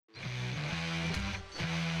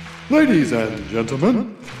Ladies and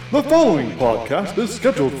gentlemen, the following podcast is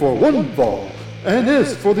scheduled for one fall and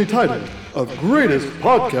is for the title of Greatest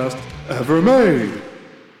Podcast Ever Made.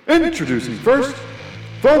 Introducing first,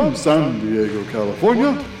 from San Diego,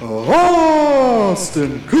 California,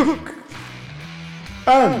 Austin Cook.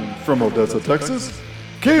 And from Odessa, Texas,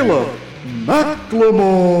 Caleb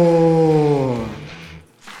McLemore.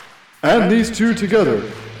 And these two together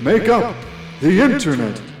make up the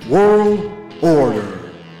Internet World Order.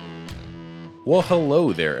 Well,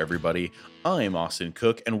 hello there, everybody. I'm Austin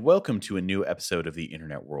Cook, and welcome to a new episode of the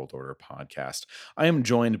Internet World Order podcast. I am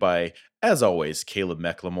joined by, as always, Caleb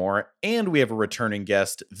McLemore, and we have a returning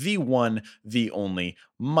guest, the one, the only,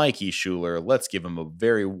 Mikey Schuler. Let's give him a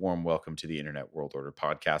very warm welcome to the Internet World Order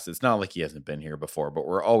podcast. It's not like he hasn't been here before, but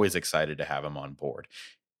we're always excited to have him on board.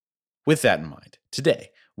 With that in mind, today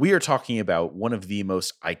we are talking about one of the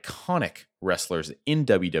most iconic wrestlers in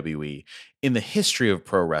WWE in the history of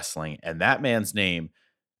pro wrestling, and that man's name,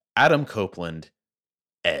 Adam Copeland,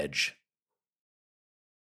 Edge.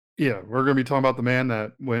 Yeah, we're going to be talking about the man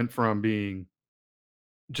that went from being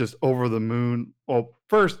just over the moon. Well,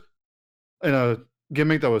 first, in a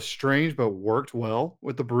gimmick that was strange but worked well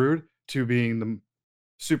with the Brood, to being the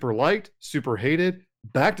super liked, super hated,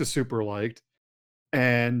 back to super liked,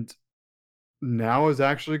 and now is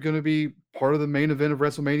actually going to be part of the main event of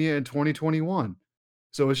WrestleMania in 2021.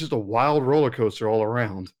 So it's just a wild roller coaster all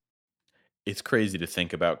around. It's crazy to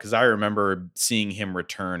think about because I remember seeing him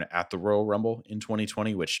return at the Royal Rumble in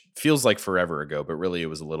 2020, which feels like forever ago, but really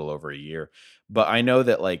it was a little over a year. But I know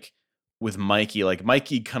that with Mikey,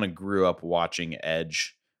 Mikey kind of grew up watching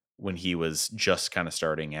Edge when he was just kind of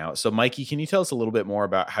starting out. So Mikey, can you tell us a little bit more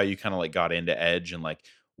about how you kind of got into Edge and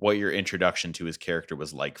what your introduction to his character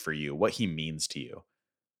was like for you, what he means to you?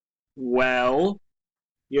 Well,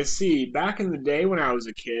 you see, back in the day when I was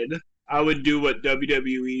a kid, I would do what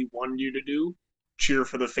WWE wanted you to do, cheer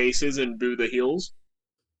for the faces and boo the heels.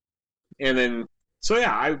 And then,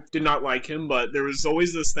 I did not like him, but there was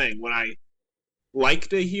always this thing. When I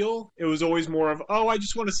liked a heel, it was always more of, I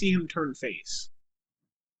just want to see him turn face.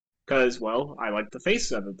 Because, I liked the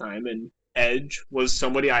faces at the time, and Edge was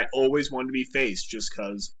somebody I always wanted to be face just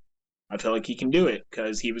because I feel like he can do it,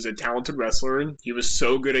 because he was a talented wrestler and he was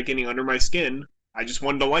so good at getting under my skin. I just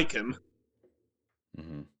wanted to like him.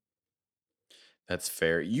 Mm-hmm. That's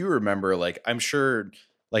fair. You remember, I'm sure,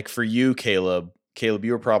 for you, Caleb,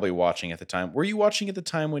 you were probably watching at the time. Were you watching at the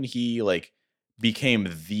time when he, became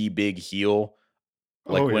the big heel?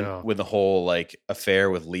 When the whole, affair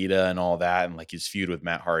with Lita and all that, and, his feud with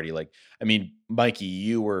Matt Hardy. Mikey,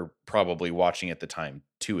 you were probably watching at the time,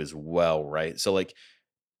 too, as well, right? So,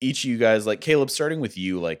 each of you guys, Caleb, starting with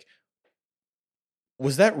you,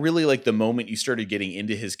 was that really the moment you started getting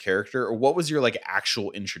into his character, or what was your actual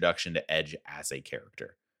introduction to Edge as a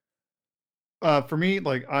character? For me,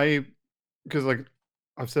 because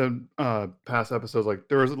I've said past episodes,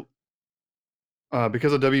 there was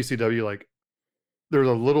because of WCW, there was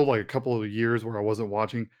a little a couple of years where I wasn't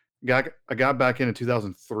watching. I got back in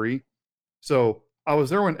 2003, so I was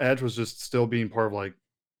there when Edge was just still being part of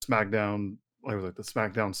SmackDown, it was the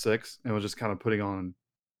SmackDown 6, and was just kind of putting on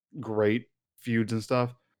great feuds and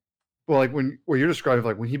stuff. Well, when you're describing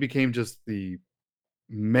when he became just the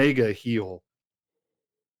mega heel,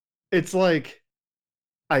 it's I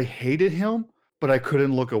hated him, but I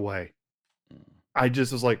couldn't look away. I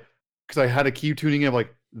just was because I had to keep tuning in,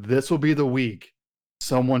 this will be the week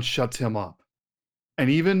someone shuts him up. And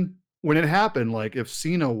even when it happened, if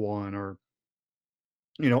Cena won or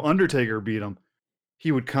Undertaker beat him,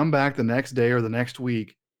 he would come back the next day or the next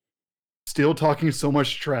week still talking so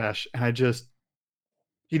much trash, and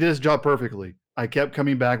he did his job perfectly. I kept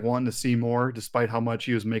coming back wanting to see more, despite how much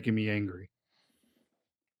he was making me angry.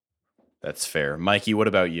 That's fair. Mikey, what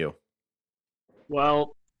about you?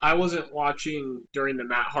 Well, I wasn't watching during the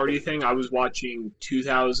Matt Hardy thing. I was watching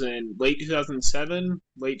late 2007,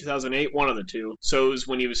 late 2008, one of the two. So it was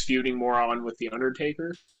when he was feuding more on with The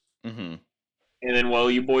Undertaker. Mm-hmm. And then,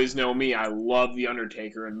 you boys know me. I love The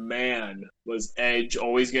Undertaker, and man, was Edge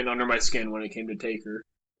always getting under my skin when it came to Taker.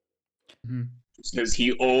 Mm-hmm. Because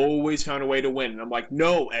he always found a way to win. And I'm like,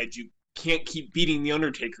 no, Edge, you can't keep beating The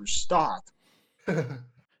Undertaker. Stop.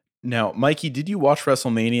 Now, Mikey, did you watch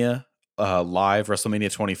WrestleMania live,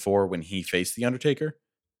 WrestleMania 24, when he faced The Undertaker?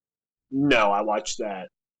 No, I watched that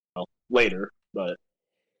later, but...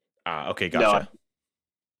 Okay, gotcha.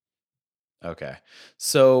 No. Okay.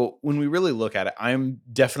 So when we really look at it, I'm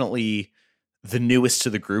definitely the newest to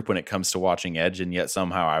the group when it comes to watching Edge, and yet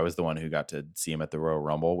somehow I was the one who got to see him at the Royal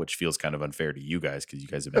Rumble, which feels kind of unfair to you guys because you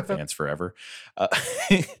guys have been fans forever. Uh,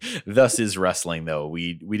 thus is wrestling, though.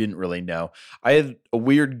 We didn't really know. I had a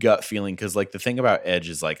weird gut feeling because like the thing about Edge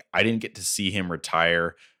is like I didn't get to see him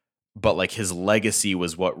retire, but like his legacy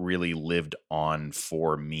was what really lived on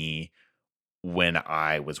for me when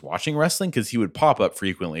I was watching wrestling because he would pop up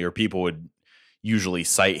frequently or people would usually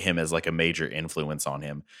cite him as like a major influence on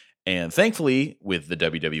him. And thankfully, with the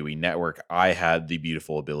WWE network, I had the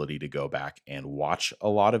beautiful ability to go back and watch a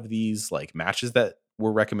lot of these like matches that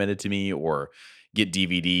were recommended to me or get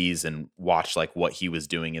DVDs and watch like what he was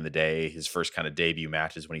doing in the day, his first kind of debut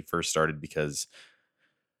matches when he first started because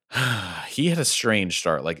he had a strange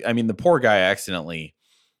start. Like, I mean, the poor guy accidentally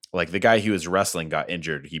like the guy he was wrestling got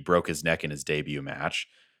injured. He broke his neck in his debut match.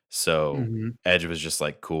 So Mhm. Edge was just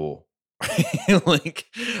like, cool. Like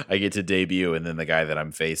I get to debut and then the guy that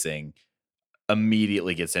I'm facing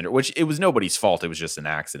immediately gets injured, which it was nobody's fault. It was just an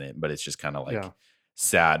accident, but it's just kind of like Yeah.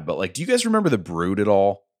 sad. But like, do you guys remember the Brood at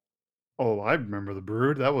all? Oh, I remember the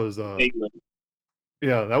Brood. That was, England.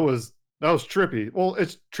 yeah, that was trippy. Well,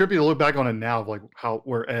 it's trippy to look back on it now, of like how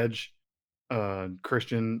where Edge, and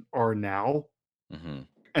Christian are now, Hmm.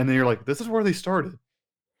 and then you're like, this is where they started.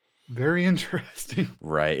 Very interesting.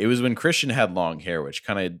 Right. It was when Christian had long hair, which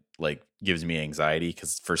kind of like gives me anxiety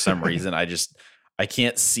because for some reason I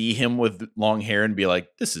can't see him with long hair and be like,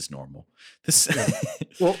 this is normal. This Yeah.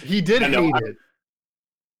 Well, he did I know.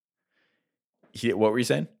 hate it. What were you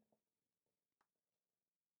saying?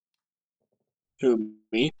 Who,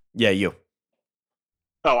 me? Yeah, you.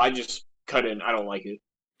 Oh, I just cut in. I don't like it.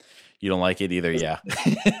 You don't like it either, yeah.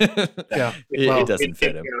 Yeah. It Well, doesn't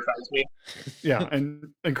fit It him. terrifies me. yeah,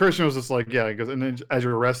 and Christian was just like, yeah, he goes, and then as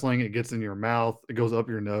you're wrestling, it gets in your mouth, it goes up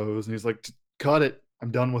your nose, and he's like, cut it. I'm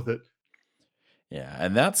done with it. Yeah,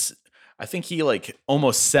 and I think he like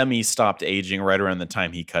almost semi stopped aging right around the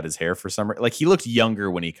time he cut his hair for some reason. Like he looked younger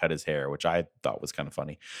when he cut his hair, which I thought was kind of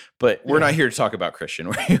funny. But we're not Yeah. here to talk about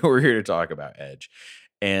Christian. We're here to talk about Edge.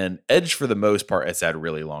 And Edge, for the most part, has had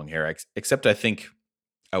really long hair, except I think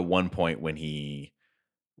at one point when he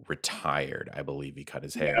retired, I believe he cut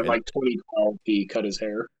his hair. Yeah, like 2012, he cut his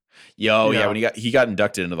hair. Yeah, Yeah. when he got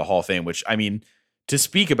inducted into the Hall of Fame, which I mean, to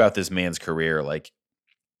speak about this man's career, like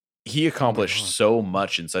he Oh my accomplished god. so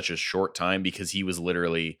much in such a short time because he was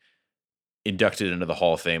literally inducted into the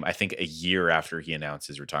Hall of Fame, I think a year after he announced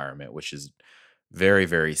his retirement, which is very,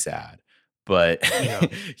 very sad. But Yeah.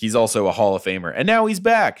 he's also a Hall of Famer and now he's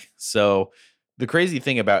back. So the crazy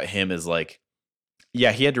thing about him is like,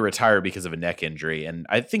 yeah, he had to retire because of a neck injury. And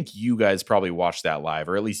I think you guys probably watched that live,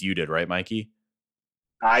 or at least you did, right, Mikey?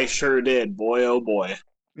 I sure did. Boy, oh boy.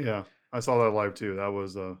 Yeah. I saw that live too. That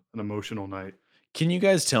was an emotional night. Can you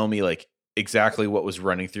guys tell me like exactly what was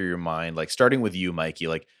running through your mind? Like starting with you, Mikey,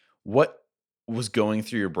 like what was going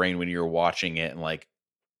through your brain when you were watching it and like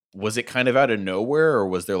was it kind of out of nowhere or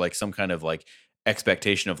was there like some kind of like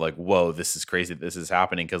expectation of like, whoa, this is crazy that this is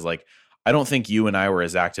happening? Cause like I don't think you and I were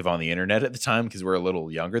as active on the internet at the time because we're a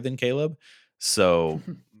little younger than Caleb. So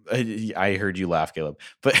I heard you laugh, Caleb.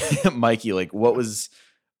 But Mikey, like what was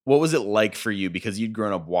it like for you? Because you'd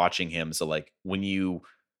grown up watching him. So like when you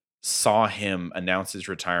saw him announce his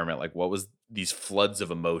retirement, like what was these floods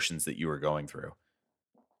of emotions that you were going through?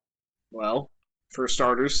 Well, for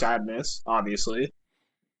starters, sadness, obviously.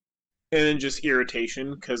 And then just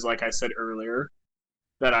irritation, because like I said earlier,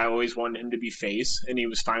 that I always wanted him to be face, and he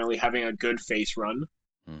was finally having a good face run.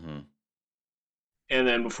 Hmm. And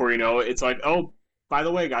then before you know it, it's like, oh, by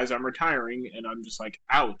the way, guys, I'm retiring. And I'm just like,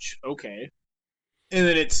 ouch, okay. And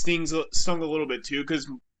then it stung a little bit too, because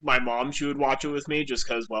my mom, she would watch it with me just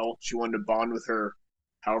because, well, she wanted to bond with her,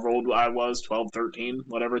 however old I was, 12, 13,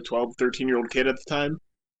 whatever, 12, 13-year-old kid at the time.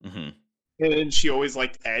 Hmm. And she always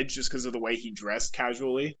liked Edge just because of the way he dressed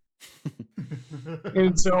casually.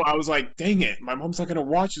 And so I was like, dang it, my mom's not going to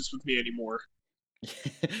watch this with me anymore.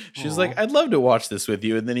 She was Aw. like, I'd love to watch this with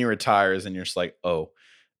you. And then he retires, and you're just like, oh.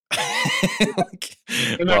 Like,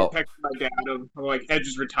 And I well, texted my dad, I'm like, Edge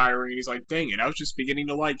is retiring. And he's like, dang it, I was just beginning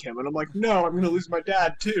to like him. And I'm like, no, I'm going to lose my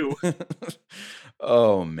dad too.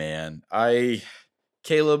 oh man.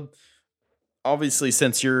 Caleb, obviously,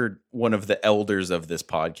 since you're one of the elders of this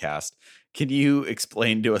podcast, can you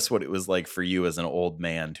explain to us what it was like for you as an old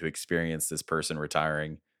man to experience this person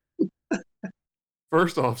retiring?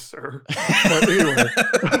 First off, sir. But anyway.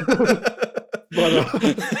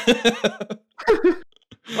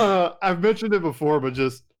 But I've mentioned it before, but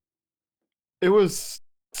just it was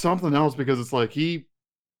something else because it's like he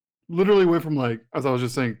literally went from like, as I was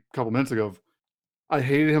just saying a couple minutes ago, I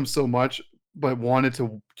hated him so much, but wanted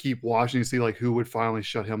to keep watching to see like who would finally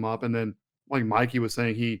shut him up. And then like Mikey was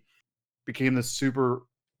saying, he became this super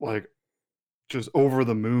like just over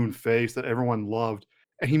the moon face that everyone loved,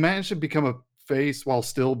 and he managed to become a face while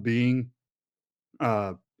still being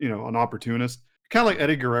an opportunist, kind of like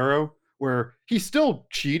Eddie Guerrero, where he's still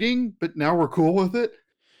cheating, but now we're cool with it,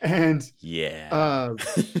 and Yeah. uh,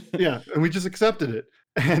 yeah, and we just accepted it,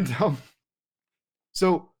 and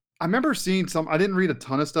so I remember seeing some. I didn't read a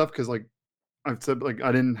ton of stuff because, like I've said, like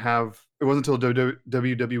I didn't have. It wasn't until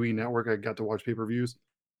WWE Network I got to watch pay per views.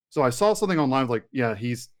 So I saw something online like, yeah,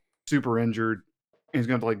 he's super injured, and he's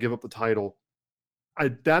going to like give up the title.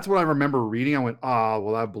 That's what I remember reading. I went,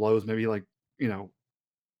 well, that blows. Maybe like you know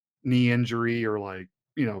knee injury or like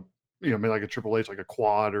maybe like a Triple H, like a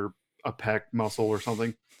quad or a pec muscle or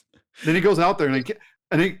something. Then he goes out there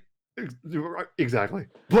and he exactly.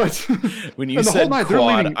 But When you and the whole said night they're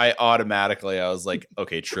quad, leading. I was like,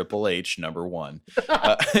 okay, Triple H number one,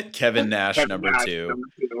 Kevin Nash Kevin number Nash, two, number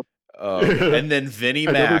two. and then Vinnie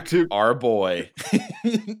And number Mac, two, our boy.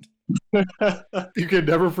 you can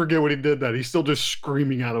never forget when he did that. He's still just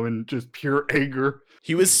screaming at him in just pure anger.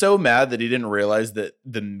 He was so mad that he didn't realize that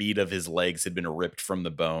the meat of his legs had been ripped from the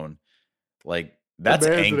bone. Like, The that's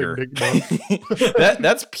man's an anger. enigma.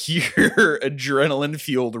 That's pure adrenaline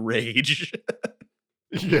fueled rage.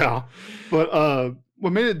 Yeah. But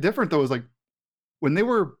what made it different though is like when they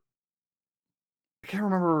were I can't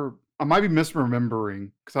remember. I might be misremembering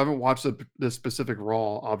because I haven't watched this specific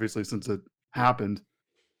Raw, obviously, since it happened.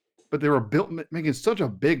 But they were making such a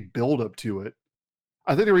big build up to it.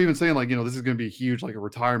 I think they were even saying like, this is going to be huge, like a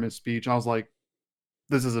retirement speech. And I was like,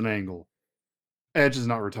 this is an angle. Edge is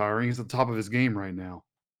not retiring. He's at the top of his game right now.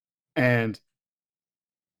 And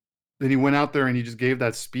then he went out there and he just gave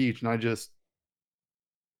that speech, and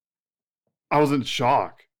I was in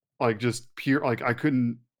shock, like just pure, like I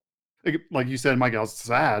couldn't, like you said, Mike, I was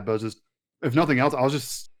sad, but I was just, if nothing else, I was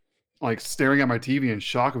just like staring at my TV in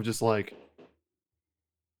shock of just like,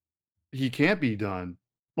 he can't be done.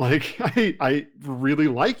 Like I really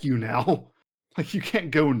like you now. Like you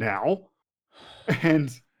can't go now. And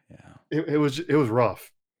Yeah. it was rough.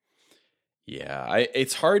 Yeah,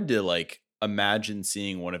 it's hard to like imagine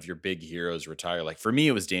seeing one of your big heroes retire. Like for me,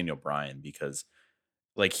 it was Daniel Bryan because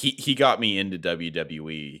like he got me into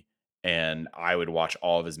WWE, and I would watch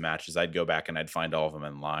all of his matches. I'd go back and I'd find all of them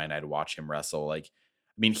in line. I'd watch him wrestle. Like,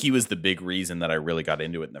 I mean, he was the big reason that I really got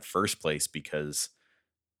into it in the first place because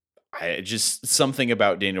I just something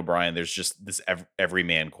about Daniel Bryan. There's just this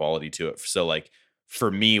everyman quality to it. So like for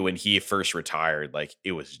me, when he first retired, like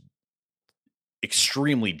it was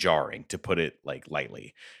extremely jarring, to put it like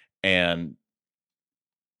lightly. And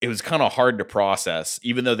it was kind of hard to process,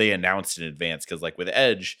 even though they announced in advance. Cause like with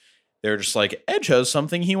Edge, they're just like, Edge has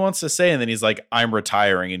something he wants to say. And then he's like, I'm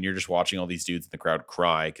retiring. And you're just watching all these dudes in the crowd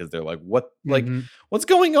cry because they're like, Mhm. what's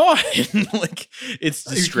going on? Like, it's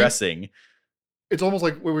You keep distressing. It's almost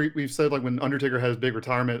like what we've said, like when Undertaker had his big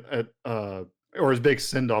retirement at or his big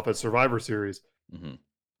send off at Survivor Series. Hmm.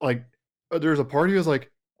 Like there's a party was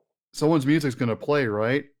like someone's music's gonna play,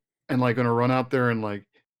 right? And like gonna run out there and like,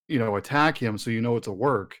 attack him so it's a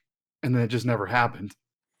work. And then it just never happened.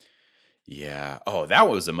 Yeah. Oh, that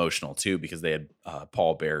was emotional too because they had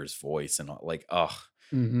Paul Bear's voice and like, oh,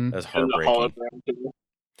 Mm-hmm. that was And the heartbreaking. hologram too.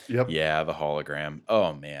 Yep. Yeah, the hologram.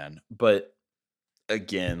 Oh man. But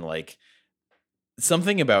again, like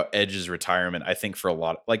something about Edge's retirement, I think for a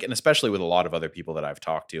lot, like, and especially with a lot of other people that I've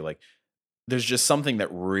talked to, like, there's just something that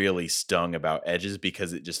really stung about Edge's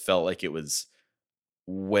because it just felt like it was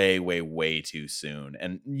way, way, way too soon.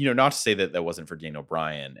 And, not to say that that wasn't for Daniel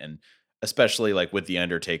Bryan, and especially like with The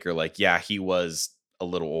Undertaker, like, yeah, he was a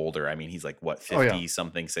little older. I mean, he's like, what, Oh yeah. 50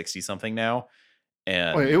 something, 60 something now? Oh,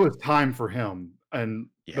 yeah, it And was time for him. And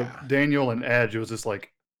the yeah, Daniel and Edge, it was just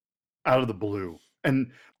like out of the blue.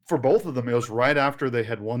 And for both of them, it was right after they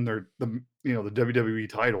had won the WWE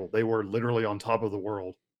title. They were literally on top of the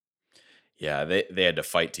world. yeah, they had to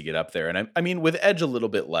fight to get up there. And I mean, with Edge a little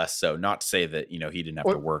bit less so, not to say that, he didn't have to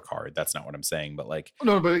What work hard. That's not what I'm saying. But like,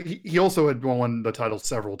 No, but he also had won the title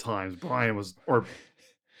several times. Brian was, or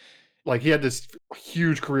like he had this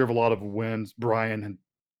huge career of a lot of wins. Brian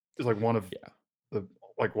is like one of yeah, the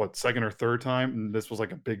like what second or third time, and this was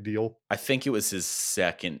like a big deal. I think it was his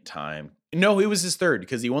second time. No, it was his third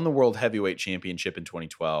because he won the World Heavyweight Championship in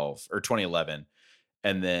 2012 or 2011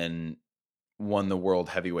 and then won the World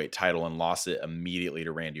Heavyweight title and lost it immediately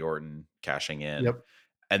to Randy Orton, cashing in. Yep,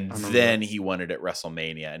 And I remember that. then he won it at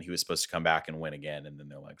WrestleMania and he was supposed to come back and win again. And then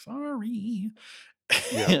they're like, sorry.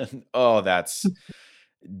 Yeah,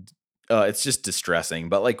 Oh, it's just distressing.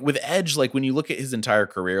 But like with Edge, like when you look at his entire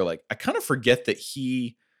career, like I kind of forget that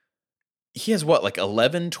he he has what, like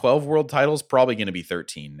 11, 12 world titles, probably going to be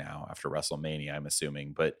 13 now after WrestleMania, I'm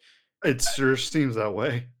assuming. But It sure seems that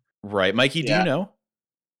way. right, Mikey, do you Yeah, know?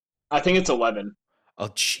 I think it's 11. Oh,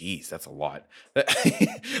 geez, that's a lot.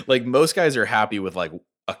 Like most guys are happy with like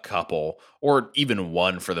a couple or even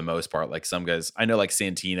one for the most part. Like some guys, I know like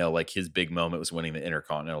Santino, like his big moment was winning the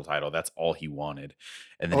Intercontinental title. That's all he wanted.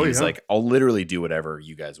 And then Oh he was yeah, like, I'll literally do whatever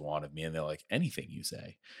you guys want of me. And they're like, anything you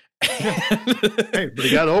say. yeah. Hey, but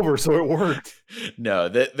he got over, so it worked. No,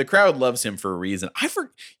 the crowd loves him for a reason.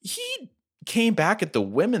 He came back at the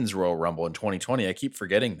women's Royal Rumble in 2020. I keep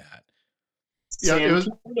forgetting that. Yeah, it was.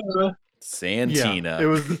 Santana. Yeah, it Santina.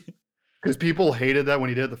 was because people hated that when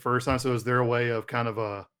he did it the first time. So it was their way of kind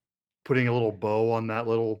of putting a little bow on that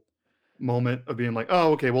little moment of being like,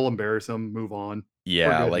 oh, okay, we'll embarrass him, move on, we're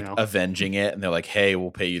Yeah, good like now. avenging it, and they're like, "Hey,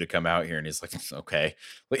 we'll pay you to come out here," and he's like, "Okay,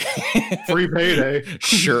 like, Free payday.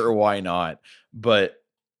 sure, why not?" But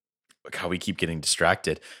God, we keep getting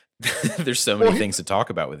distracted. There's so many Well, things to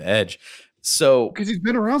talk about with Edge. So, because he's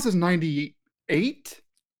been around since '98.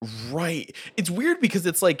 right, it's weird because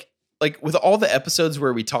it's like with all the episodes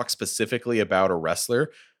where we talk specifically about a wrestler,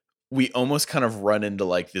 we almost kind of run into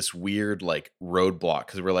like this weird like roadblock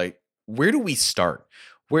because we're like, where do we start?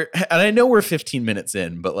 Where and I know we're 15 minutes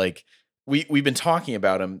in, but like we've been talking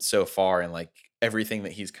about him so far and like everything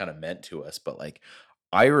that he's kind of meant to us. But like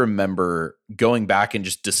I remember going back and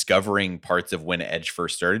just discovering parts of when Edge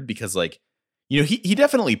first started because like, he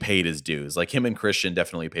definitely paid his dues. Like him and Christian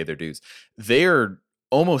definitely paid their dues. They're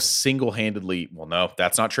almost single-handedly, well, no,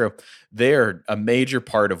 that's not true. They're a major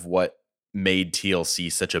part of what made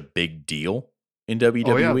TLC such a big deal in Oh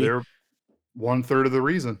yeah, WWE. they're 1/3 of the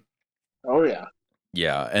reason. Oh yeah,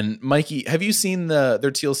 Yeah, and Mikey, have you seen their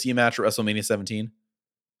TLC match at WrestleMania 17?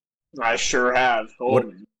 I sure have. Oh,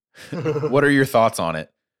 What what are your thoughts on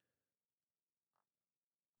it?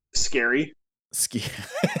 scary. Ski-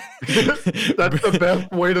 That's the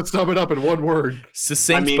best way to sum it up in one word.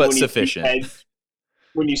 Succinct I mean, but when you see sufficient.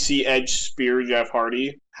 when you see Edge spear Jeff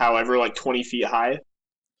Hardy, however, like 20 feet high.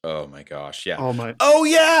 Oh my gosh, yeah. Oh my, Oh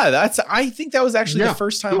yeah, I think that was actually the yeah.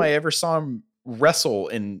 first time I ever saw him wrestle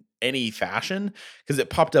in any fashion because it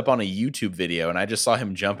popped up on a YouTube video and I just saw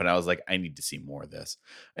him jump and I was like, I need to see more of this.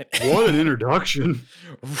 What an introduction.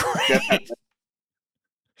 Right.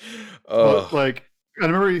 But Oh. like, I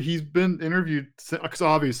remember he's been interviewed because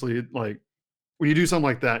obviously, like, when you do something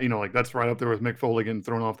like that, like that's right up there with Mick Foley getting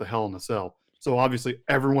thrown off the Hell in a Cell. So obviously,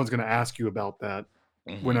 everyone's going to ask you about that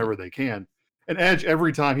Mhm. whenever they can. And Edge,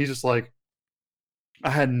 every time he's just like, I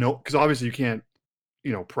had no, because obviously you can't,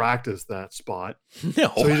 practice that spot.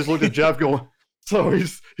 No. So he just looked at Jeff going, so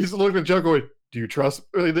he's looking at Jeff going, do you trust?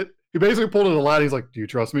 He basically pulled it a lad. He's like, do you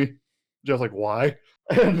trust me? Jeff's like, why?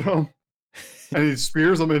 And he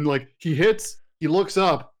spears him and like he hits, he looks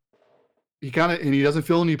up, and he doesn't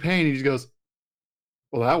feel any pain. He just goes,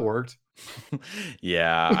 well, that worked.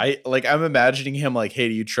 Yeah, I'm imagining him like, "Hey,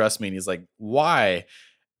 do you trust me?" And he's like, "Why?"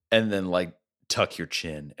 And then like, "Tuck your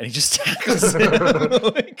chin," and he just tackles him.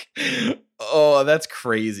 Like, oh, that's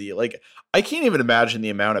crazy. Like, I can't even imagine the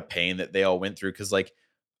amount of pain that they all went through because like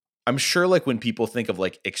I'm sure like when people think of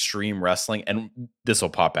like extreme wrestling, and this will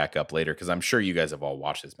pop back up later because I'm sure you guys have all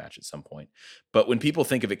watched this match at some point. But when people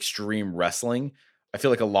think of extreme wrestling, I feel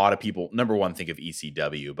like a lot of people, number one, think of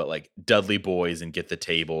ECW, but like Dudley Boys and Get the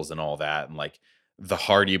Tables and all that, and like the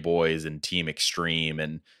Hardy Boys and Team Extreme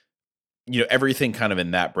and everything kind of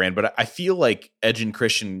in that brand. But I feel like Edge and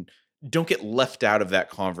Christian don't get left out of that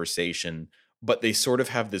conversation, but they sort of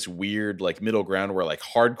have this weird like middle ground where like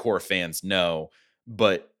hardcore fans know,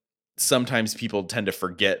 but sometimes people tend to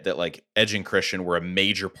forget that like Edge and Christian were a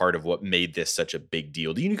major part of what made this such a big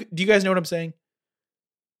deal. Do you guys know what I'm saying?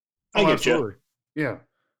 I Oh, get you. absolutely. Yeah.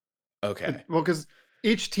 Okay. Well, because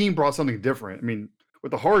each team brought something different. I mean,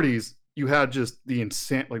 with the Hardys, you had just the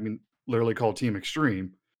insane, like, I mean, literally called Team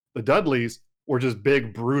Extreme. The Dudleys were just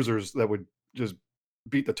big bruisers that would just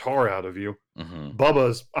beat the tar out of you. Mhm.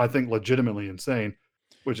 Bubba's, I think, legitimately insane,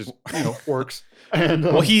 which is, works. And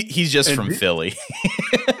Well, he's just and from Philly.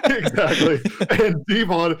 exactly. And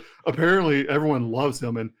Devon, apparently, everyone loves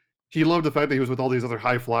him, and he loved the fact that he was with all these other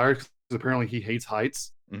high flyers. Because apparently, he hates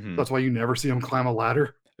heights. Mhm. That's why you never see him climb a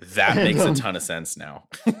ladder. That And, makes a ton of sense now.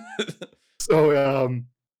 So,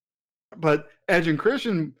 but Edge and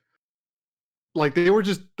Christian, like they were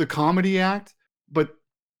just the comedy act. But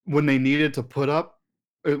when they needed to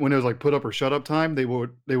when it was like put up or shut up time, they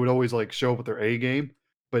would always like show up with their A game.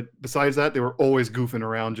 But besides that, they were always goofing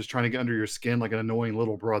around, just trying to get under your skin like an annoying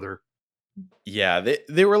little brother. Yeah,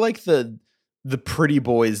 they were like the pretty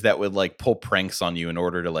boys that would like pull pranks on you in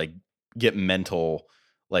order to like get mental,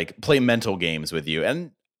 like play mental games with you.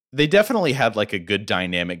 And they definitely had like a good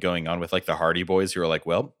dynamic going on with like the Hardy Boys, who are like,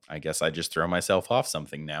 well, I guess I just throw myself off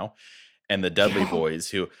something now. And the Dudley Yeah. Boys,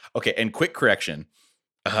 who, okay, and quick correction.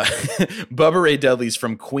 Bubba Ray Dudley's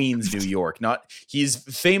from Queens, New York. Not he's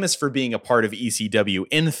famous for being a part of ECW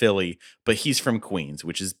in Philly, but he's from Queens,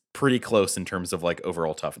 which is pretty close in terms of like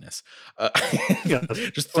overall toughness. Uh, Yes.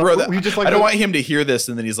 just throw that. We just like I don't to, want him to hear this,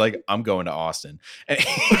 and then he's like, "I'm going to Austin." And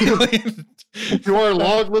you are a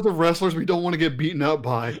long list of wrestlers we don't want to get beaten up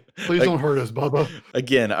by. Please don't hurt us, Bubba.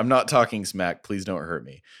 Again, I'm not talking smack. Please don't hurt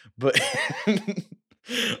me. But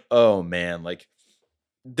oh man, like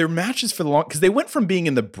their matches for the long, because they went from being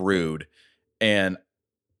in the Brood, and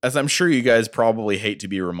as I'm sure you guys probably hate to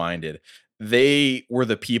be reminded, they were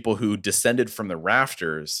the people who descended from the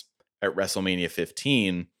rafters at WrestleMania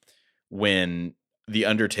 15 when The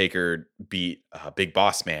Undertaker beat Big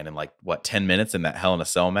Boss Man in like, what, 10 minutes in that Hell in a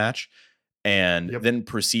Cell match, and Yep. then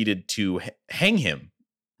proceeded to hang him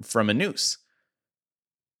from a noose.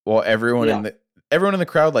 While everyone in the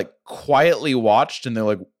crowd like quietly watched, and they're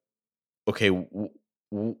like, okay,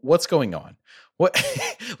 what's going on? What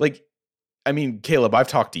like, I mean, Caleb, I've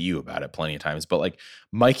talked to you about it plenty of times, but like,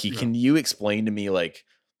 Mikey, Yeah. can you explain to me, like,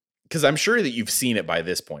 because I'm sure that you've seen it by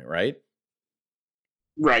this point, right?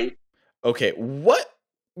 Right. Okay, what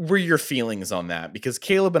were your feelings on that? Because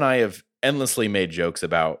Caleb and I have endlessly made jokes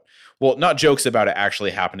about, well, not jokes about it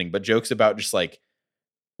actually happening, but jokes about just like,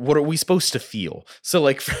 what are we supposed to feel? So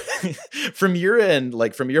like from your end,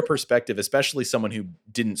 like from your perspective, especially someone who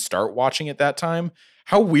didn't start watching at that time,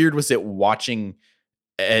 how weird was it watching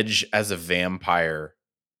Edge as a vampire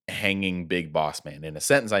hanging Big Boss Man in a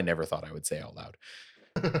sentence I never thought I would say out loud?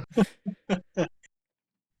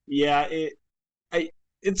 Yeah,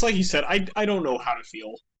 it's like you said, I don't know how to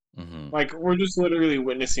feel. Mm-hmm. Like, we're just literally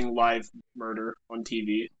witnessing live murder on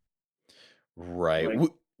TV. Right. Like,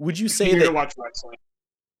 Would you if say you're here to that, watch wrestling.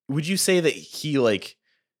 would you say that he like,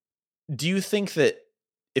 do you think that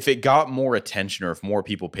if it got more attention or if more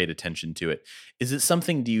people paid attention to it, is it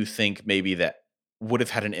something, do you think maybe that would have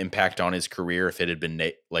had an impact on his career if it had been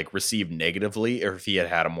like received negatively, or if he had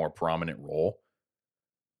had a more prominent role?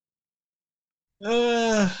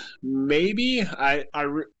 Maybe. I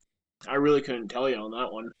really couldn't tell you on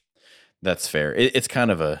that one. That's fair. It's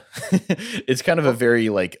kind of a, it's kind of a very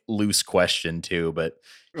like loose question too, but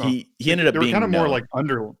he ended up They were being kind of more known. like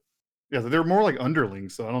yeah, they were more like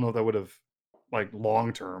underlings, so I don't know if that would have like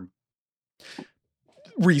long term.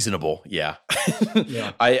 Reasonable. Yeah.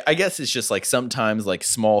 Yeah. I guess it's just like sometimes like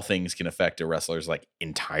small things can affect a wrestler's like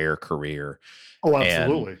entire career. Oh, And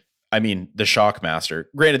absolutely. I mean, the Shockmaster,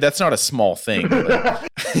 granted, that's not a small thing, but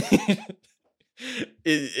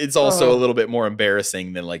it's also a little bit more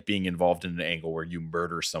embarrassing than like being involved in an angle where you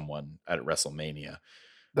murder someone at WrestleMania.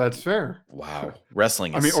 That's fair. Wow.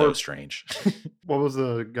 Wrestling I is mean, so or- strange. What was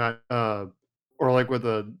the guy or like with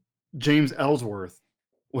James Ellsworth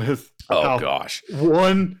with Oh how gosh.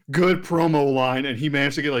 one good promo line and he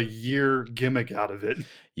managed to get a year gimmick out of it.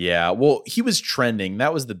 Yeah. Well, he was trending.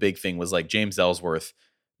 That was the big thing, was like James Ellsworth.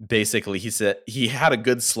 Basically, he said he had a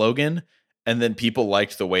good slogan, and then people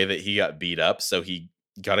liked the way that he got beat up. So he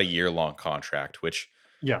got a year-long contract, which,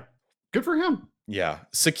 Yeah. Good for him. yeah,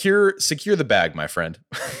 secure the bag, my friend.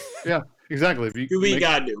 Yeah, exactly. If you Who we make-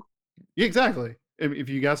 gotta do? Yeah, exactly. If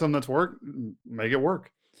you got something that's work, make it work.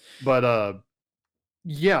 But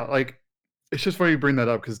yeah, like it's just funny you bring that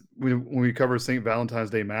up because when we cover St. Valentine's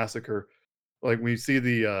Day Massacre, like when you see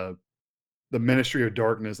the Ministry of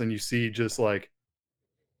Darkness and you see just like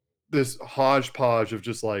this hodgepodge of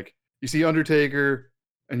just like you see Undertaker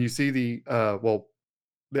and you see the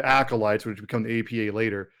acolytes, which become the APA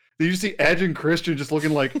later. Then you see Edge and Christian just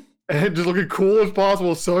looking like Edge just looking cool as possible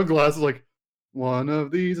with sunglasses, like one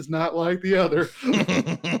of these is not like the other.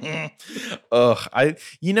 Ugh,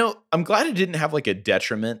 I'm glad it didn't have like a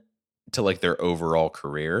detriment to like their overall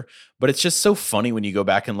career, but it's just so funny when you go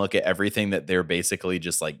back and look at everything that they're basically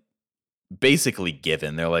just like basically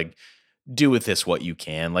given. They're like, do with this what you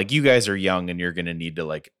can. Like, you guys are young and you're going to need to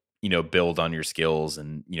like, build on your skills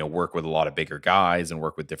and, work with a lot of bigger guys and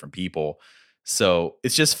work with different people. So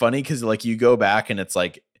it's just funny because like you go back and it's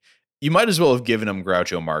like, you might as well have given them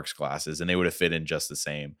Groucho Marx glasses and they would have fit in just the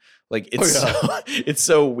same. Like it's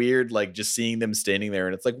so weird, like just seeing them standing there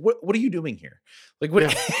and it's like, what are you doing here? Like,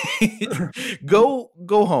 what? Yeah. go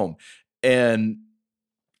home. And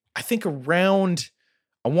I think around,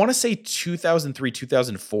 I want to say 2003,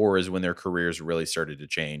 2004 is when their careers really started to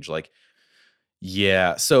change. Like,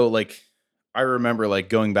 yeah. So like, I remember like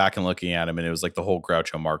going back and looking at him and it was like the whole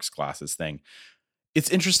Groucho Marx glasses thing. It's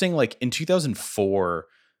interesting. Like in 2004,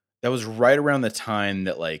 that was right around the time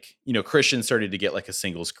that, like, Christian started to get like a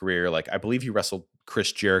singles career. Like, I believe he wrestled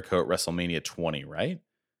Chris Jericho at WrestleMania 20, right?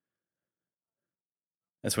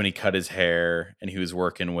 That's when he cut his hair and he was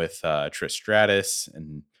working with Trish Stratus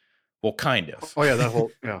and, well, kind of. Oh yeah, that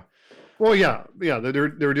whole yeah. Well, yeah. They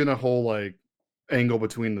were doing a whole like angle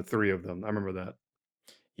between the three of them. I remember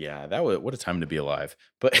Yeah, that was what a time to be alive.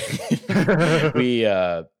 But that. we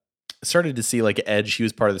started to see like Edge. He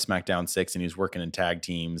was part of the SmackDown 6 and he was working in tag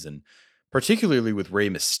teams, and particularly with Rey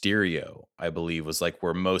Mysterio, I believe was like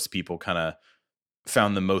where most people kind of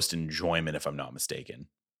found the most enjoyment, if I'm not mistaken.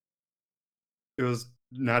 It was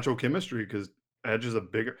natural chemistry because Edge is a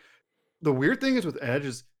bigger. The weird thing is with Edge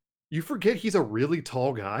is you forget he's a really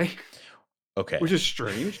tall guy, which Okay. is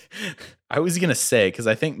strange. I was going to say, because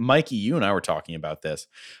I think Mikey, you and I were talking about this,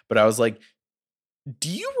 but I was like, do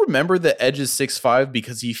you remember that Edge is 6'5"?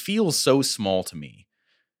 Because he feels so small to me.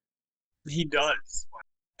 He does.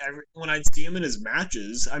 When I'd see him in his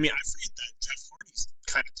matches, I mean, I forget that Jeff Hardy's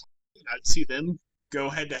kind of tall. I'd see them go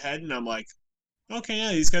head to head, and I'm like, okay,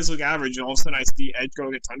 yeah, these guys look average. And all of a sudden, I see Edge go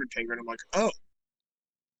against Undertaker, and I'm like, oh.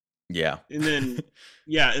 Yeah. And then,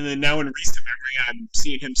 yeah, and then now in recent memory, I'm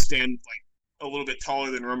seeing him stand like a little bit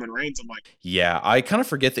taller than Roman Reigns. I'm like, Yeah, I kind of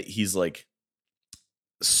forget that he's like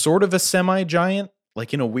sort of a semi-giant,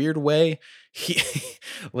 like in a weird way. He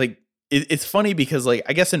like it's funny because like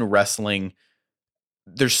I guess in wrestling,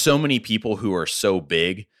 there's so many people who are so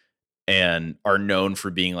big and are known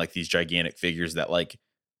for being like these gigantic figures that like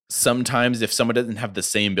sometimes if someone doesn't have the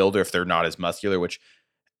same build or if they're not as muscular, which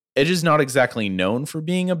Edge is not exactly known for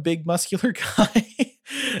being a big muscular guy.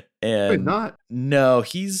 Wait, And not no,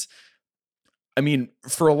 he's I mean,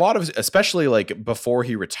 for a lot of especially like before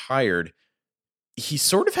he retired, he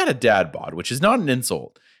sort of had a dad bod, which is not an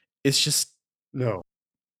insult. It's just no.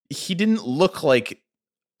 he didn't look like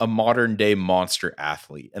a modern day monster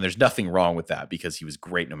athlete. And there's nothing wrong with that because he was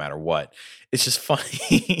great no matter what. It's just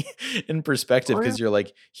funny in perspective Oh yeah, because you're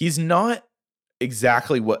like, he's not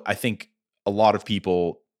exactly what I think a lot of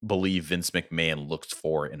people believe Vince McMahon looks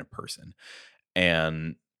for in a person.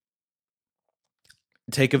 And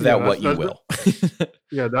take of yeah. that That's what you that's been, will.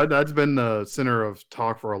 yeah. That's been the center of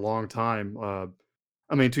talk for a long time.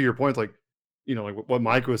 I mean, to your point, like like what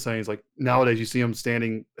Mike was saying is like nowadays you see him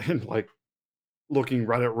standing and like looking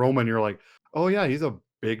right at Roman, you're like, oh yeah, he's a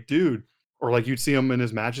big dude. Or like you'd see him in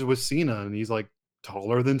his matches with Cena, and he's like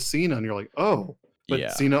taller than Cena, and you're like, oh, but Yeah.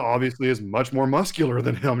 Cena obviously is much more muscular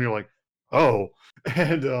than him. And you're like, oh,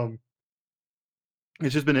 and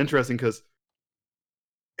it's just been interesting because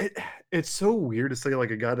it it's so weird to say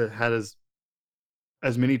like a guy that had as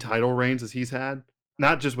many title reigns as he's had,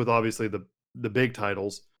 not just with obviously the big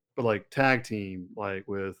titles, but like tag team, like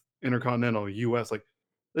with Intercontinental, US, like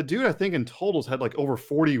the dude I think in totals had like over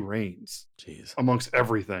 40 reigns Jeez. amongst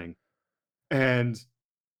everything. And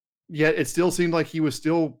yet it still seemed like he was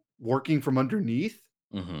still working from underneath,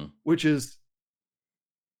 Hmm. which is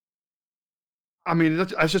I mean,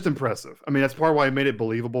 that's just impressive. I mean, that's part of why it made it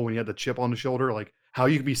believable when you had the chip on the shoulder, like how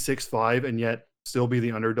you could be 6'5" and yet still be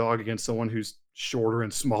the underdog against someone who's shorter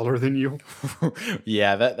and smaller than you.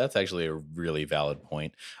 Yeah, that's actually a really valid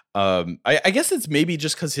point. I guess it's maybe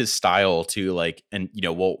just because his style too, like, and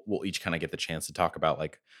we'll each kind of get the chance to talk about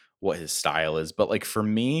like what his style is. But like for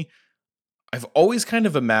me, I've always kind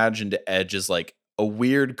of imagined Edge as like a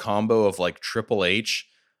weird combo of like Triple H,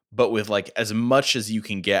 but with like as much as you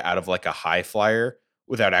can get out of like a high flyer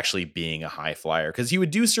without actually being a high flyer. Cause he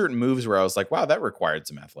would do certain moves where I was like, wow, that required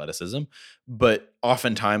some athleticism. But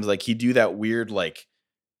oftentimes, like he'd do that weird like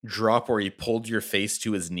drop where he pulled your face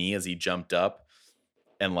to his knee as he jumped up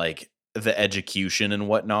and like the execution and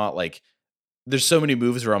whatnot. Like there's so many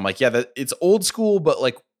moves where I'm like, yeah, that it's old school, but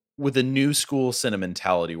like with a new school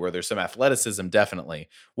sentimentality where there's some athleticism, definitely.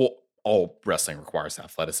 Well, all wrestling requires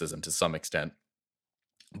athleticism to some extent,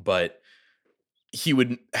 but he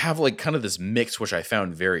would have like kind of this mix, which I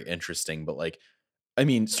found very interesting. But like, I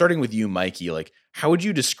mean, starting with you, Mikey, like, how would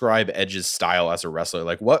you describe Edge's style as a wrestler?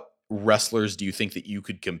 Like, what wrestlers do you think that you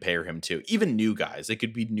could compare him to? Even new guys. It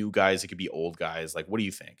could be new guys, it could be old guys. Like, what do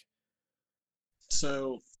you think?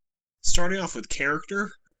 so starting off with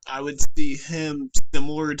character, I would see him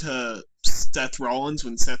similar to Seth Rollins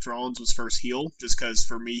when Seth Rollins was first heel, just because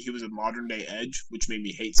for me he was a modern day Edge, which made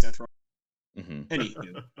me hate Seth Rollins. Hmm.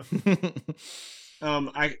 Anywho,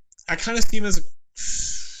 I kind of see him as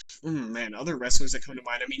man, other wrestlers that come to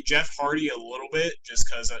mind. I mean, Jeff Hardy a little bit, just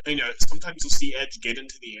because sometimes you'll see Edge get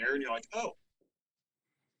into the air and you're like, oh.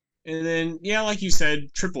 And then yeah, like you said,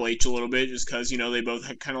 Triple H a little bit, just because they both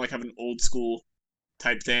kind of like have an old school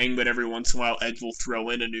type thing, but every once in a while Edge will throw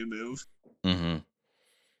in a new move. Hmm.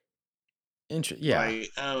 Yeah. Like,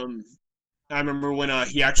 I remember when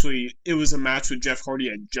it was a match with Jeff Hardy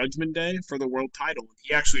at Judgment Day for the world title.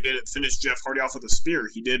 He actually didn't finish Jeff Hardy off with a spear.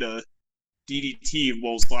 He did a DDT,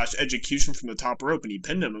 well, slash execution from the top rope, and he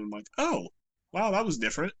pinned him. And I'm like, oh, wow, that was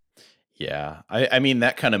different. Yeah. I mean,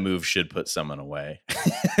 that kind of move should put someone away.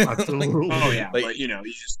 like, Oh Absolutely. yeah, like, but you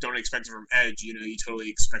just don't expect it from Edge. You totally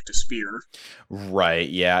expect a spear. right.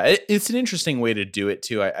 Yeah. It's an interesting way to do it,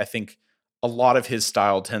 too. I think a lot of his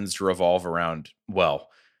style tends to revolve around, well,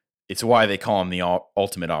 it's why they call him the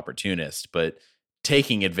ultimate opportunist, but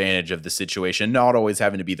taking advantage of the situation, not always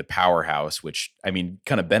having to be the powerhouse, which I mean,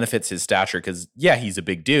 kind of benefits his stature because, yeah, he's a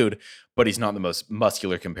big dude, but he's not the most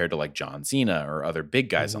muscular compared to like John Cena or other big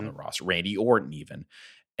guys on Hmm. the roster, Randy Orton, even.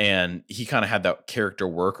 And he kind of had that character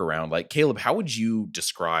workaround. Like, Caleb, how would you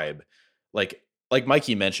describe, like, like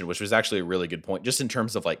Mikey mentioned, which was actually a really good point, just in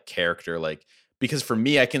terms of like character, like, because for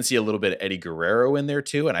me, I can see a little bit of Eddie Guerrero in there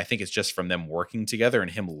too, and I think it's just from them working together and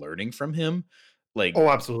him learning from him. Like, Oh,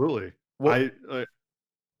 absolutely. what? I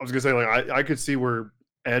was gonna say, like, I could see where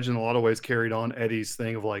Edge in a lot of ways carried on Eddie's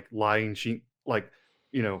thing of like lying, cheat, like,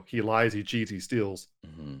 he lies, he cheats, he steals.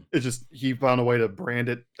 Mhm, It's just he found a way to brand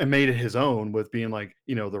it and made it his own with being like,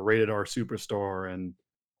 the rated R superstar and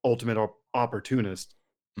ultimate opportunist.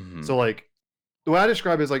 mhm, So like the way I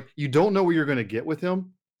describe it is like you don't know what you're gonna get with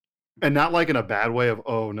him, and not like in a bad way of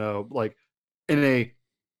oh no, like in a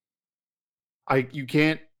you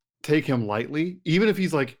can't take him lightly, even if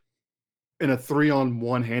he's like in a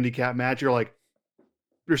 3-on-1 handicap match. You're like,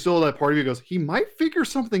 there's still that part of you goes, he might figure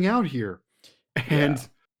something out here. yeah, And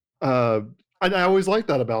uh I always liked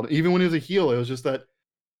that about it. Even when he was a heel, it was just that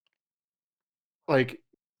like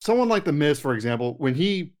someone like the Miz, for example, when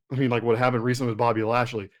like what happened recently with Bobby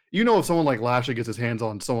Lashley, if someone like Lashley gets his hands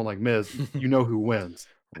on someone like Miz, you know who wins.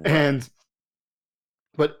 right, And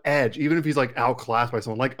but Edge, even if he's like outclassed by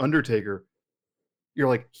someone like Undertaker, you're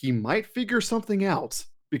like, he might figure something out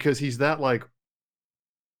because he's that like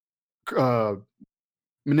uh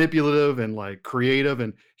manipulative and like creative,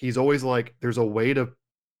 and he's always like, there's a way to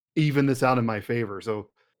even this out in my favor. So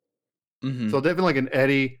mhm, definitely like an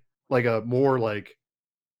Eddie, like a more like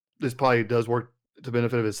this probably does work to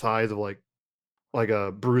benefit of his size of like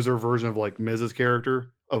a bruiser version of like Miz's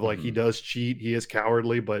character of like he mhm, does cheat, he is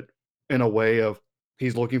cowardly, but in a way of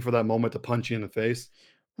he's looking for that moment to punch you in the face.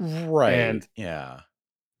 right, And yeah,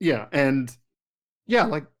 yeah, and yeah,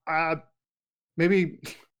 like maybe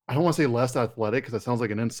I don't want to say less athletic because that sounds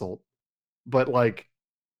like an insult, but like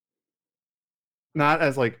not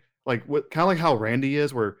as like what kind of like how Randy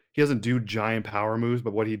is, where he doesn't do giant power moves,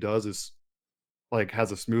 but what he does is like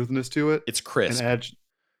has a smoothness to it it's and crisp. edge.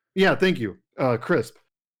 Yeah, thank you. Crisp.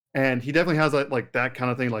 And he definitely has that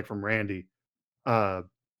kind of thing like from Randy. Uh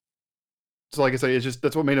so like I say, it's just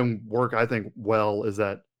that's what made him work, I think, well, is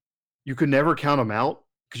that you could never count him out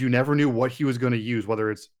because you never knew what he was going to use,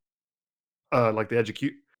 whether it's like the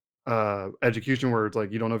execution where it's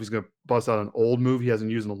like you don't know if he's going to bust out an old move he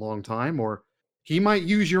hasn't used in a long time, or he might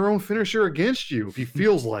use your own finisher against you if he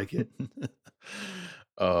feels like it.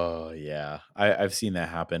 Oh yeah, I've seen that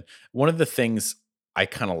happen. One of the things I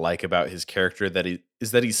kind of like about his character that he's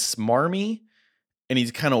smarmy and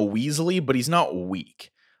he's kind of weaselly, but he's not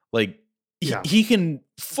weak. Like Yeah. he can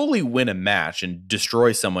fully win a match and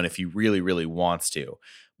destroy someone if he really, really wants to.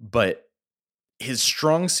 But his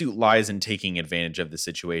strong suit lies in taking advantage of the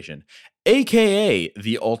situation, aka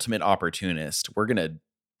the ultimate opportunist. We're gonna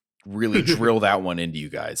really drill that one into you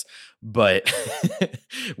guys. But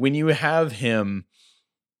when you have him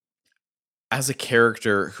as a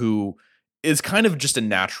character who is kind of just a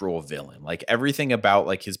natural villain, like everything about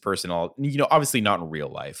like his personal, obviously not in real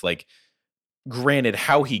life. Like, granted,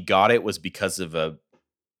 how he got it was because of a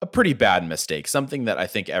pretty bad mistake, something that I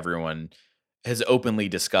think everyone has openly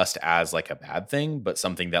discussed as like a bad thing, but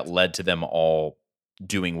something that led to them all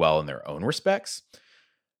doing well in their own respects.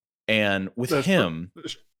 And with That's pr- him,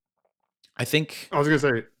 I think I was gonna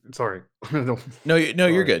say sorry. No, no, no, you're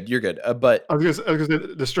sorry. good, you're good. But I was gonna say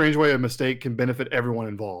the strange way a mistake can benefit everyone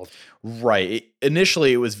involved. right,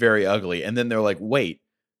 initially it was very ugly, and then they're like, wait,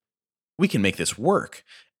 we can make this work.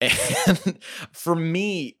 And for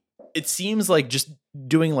me, it seems like just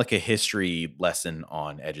doing like a history lesson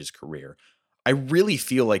on Edge's career. I really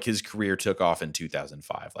feel like his career took off in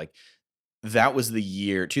 2005. Like that was the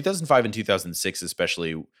year 2005 and 2006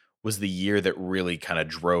 especially was the year that really kind of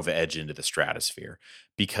drove Edge into the stratosphere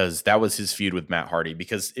because that was his feud with Matt Hardy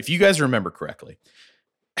because if you guys remember correctly,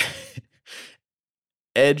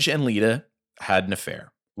 Edge and Lita had an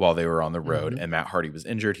affair while they were on the road, Mhm, and Matt Hardy was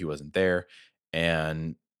injured. He wasn't there.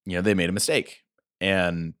 And, they made a mistake.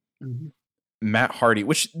 And mhm. Matt Hardy,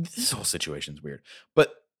 which this whole situation's weird,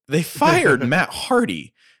 but They fired Matt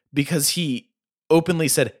Hardy because he openly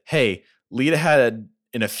said, "Hey, Lita had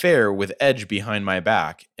an affair with Edge behind my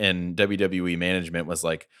back," and WWE management was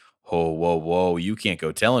like, "Oh, whoa, whoa, you can't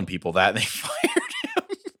go telling people that." And they fired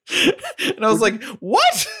him, and I was Which, like,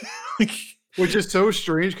 "What?" Like, which is so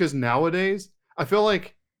strange because nowadays I feel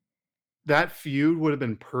like that feud would have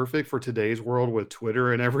been perfect for today's world with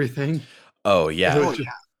Twitter and everything. oh If it yeah, was just,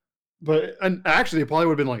 but and actually, it probably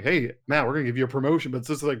would have been like, "Hey, Matt, we're gonna give you a promotion." But it's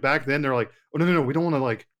just like back then, they're like, "Oh no, no, no, we don't want to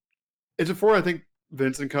like." It's before I think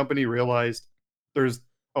Vince and company realized there's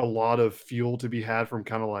a lot of fuel to be had from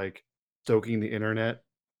kind of like stoking the internet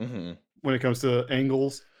hmm when it comes to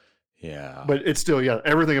angles. yeah. But it's still, yeah,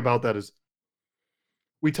 everything about that is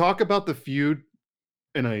we talk about the feud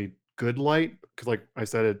in a good light because, like I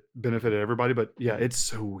said, it benefited everybody. But yeah, Mhm. it's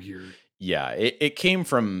so weird. Yeah, it came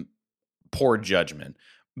from poor judgment,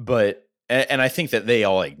 but and I think that they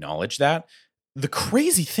all acknowledge that. The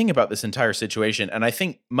crazy thing about this entire situation, and I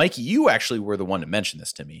think Mikey, you actually were the one to mention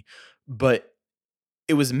this to me, but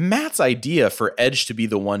it was Matt's idea for Edge to be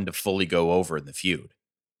the one to fully go over in the feud.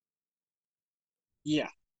 Yeah,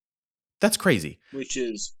 That's crazy. which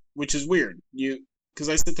is weird. Because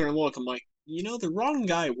I sit there and look, I'm like, the wrong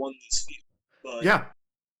guy won this feud, but Yeah,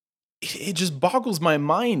 It just boggles my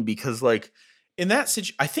mind because, like, in that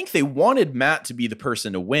situation, I think they wanted Matt to be the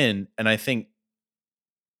person to win, and I think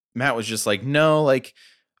Matt was just like, no, like,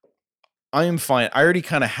 I am fine. I already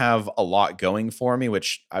kind of have a lot going for me,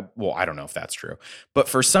 which I don't know if that's true, but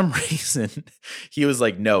for some reason, he was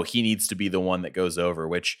like, no, he needs to be the one that goes over,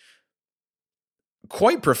 which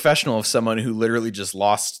quite professional of someone who literally just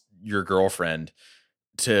lost your girlfriend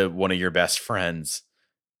to one of your best friends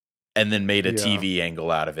and then made a yeah, TV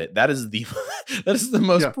angle out of it. That is the that is the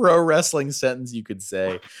most yeah. pro wrestling sentence you could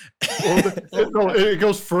say. Well, oh no, yeah, it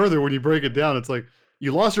goes further when you break it down. It's like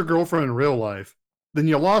you lost your girlfriend in real life, then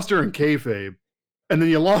you lost her in kayfabe, and then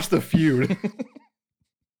you lost the feud.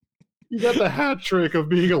 You got the hat trick of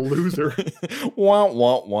being a loser. Want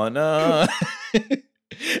one and And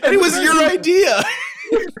it the was fact your that idea.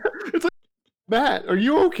 it's like, Matt, are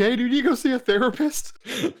you okay, dude? You go see a therapist?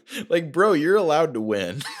 Like, bro, you're allowed to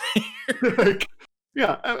win. Like,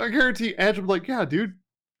 yeah, I guarantee Edge would be like, yeah, dude,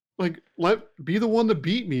 like, be the one to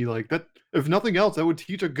beat me. Like that, if nothing else, that would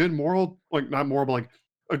teach a good moral, like not moral, but like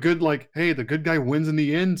a good, like, hey, the good guy wins in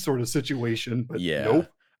the end sort of situation. But Yeah. nope.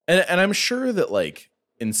 And I'm sure that, like,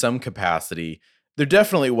 in some capacity, there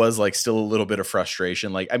definitely was, like, still a little bit of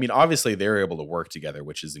frustration. Like, I mean, obviously they were able to work together,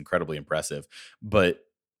 which is incredibly impressive. But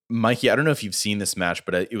Mikey, I don't know if you've seen this match,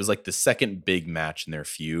 but it was like the second big match in their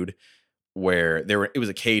feud where it was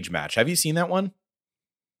a cage match. Have you seen that one?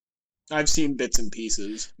 I've seen bits and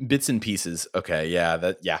pieces. Bits and pieces. Okay,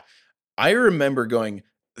 yeah. I remember going,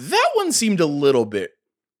 that one seemed a little bit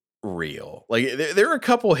real. Like there were a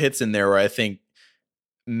couple hits in there where I think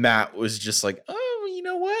Matt was just like, "Oh, you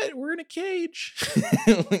know what? We're in a cage."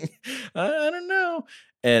 Like, I don't know.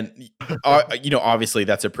 And obviously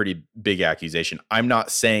that's a pretty big accusation. I'm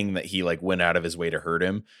not saying that he like went out of his way to hurt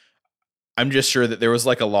him. I'm just sure that there was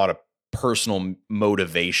like a lot of personal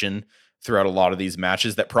motivation throughout a lot of these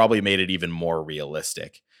matches that probably made it even more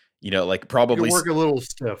realistic. Like You probably work a little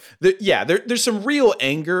stiff. there's some real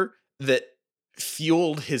anger that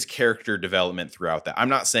fueled his character development throughout that. I'm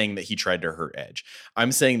not saying that he tried to hurt Edge.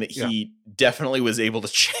 I'm saying that Yeah. he definitely was able to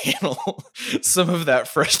channel some of that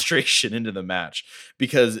frustration into the match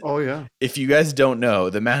because Oh yeah. if you guys don't know,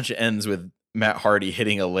 the match ends with Matt Hardy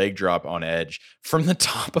hitting a leg drop on Edge from the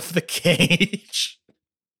top of the cage.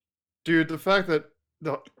 Dude, the fact that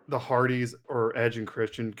the Hardys or Edge and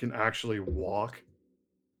Christian can actually walk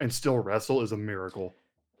and still wrestle is a miracle.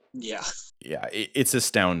 Yeah, Yeah, it's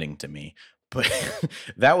astounding to me. But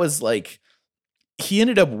that was like he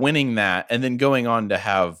ended up winning that and then going on to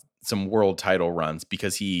have some world title runs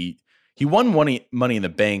because he won money in the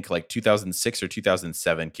bank like 2006 or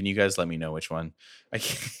 2007. Can you guys let me know which one? I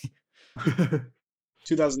can't-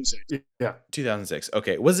 2006. Yeah. 2006.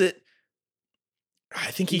 Okay. Was it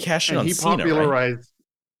I think he cashed in And on he Cena, right? popularized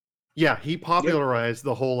he Yep. popularized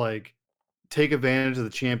the whole like take advantage of the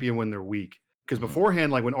champion when they're weak. Because Mhm.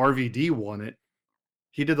 beforehand, like when RVD won it,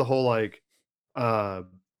 he did the whole like uh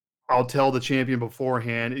I'll tell the champion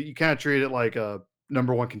beforehand. You kind of treat it like a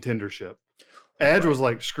number one contendership. Edge Right. was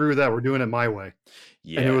like, screw that, we're doing it my way.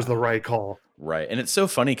 And it was Yeah. the right call. Right. And it's so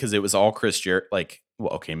funny because it was all Chris Jericho, like,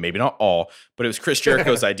 well, okay, maybe not all, but it was Chris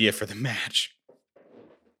Jericho's idea for the match,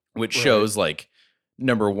 which Right. shows like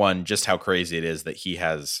number one, just how crazy it is that he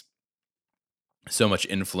has so much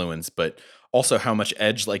influence, but also how much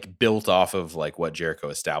Edge like built off of like what Jericho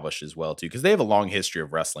established as well too, because they have a long history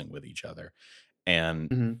of wrestling with each other. And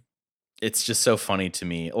Mhm. it's just so funny to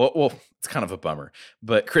me. Well, it's kind of a bummer,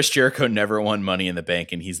 but Chris Jericho never won Money in the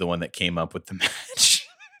Bank, and he's the one that came up with the match.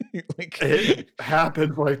 Like, It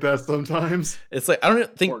happens like that sometimes. it's like I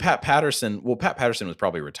don't think Poor guy. Pat Patterson. Well, Pat Patterson was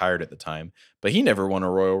probably retired at the time, but he never won a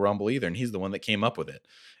Royal Rumble either, and he's the one that came up with it.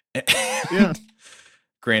 Yeah.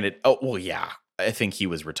 Granted, oh well, yeah, I think he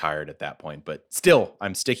was retired at that point, but still,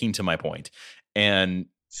 I'm sticking to my point. And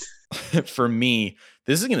for me,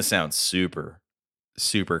 this is going to sound super,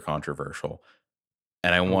 super controversial.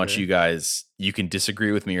 And I want Okay. you guys, you can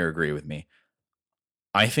disagree with me or agree with me.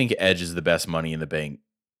 I think Edge is the best Money in the Bank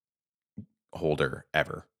holder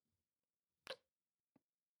ever.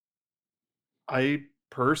 I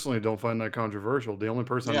personally don't find that controversial. The only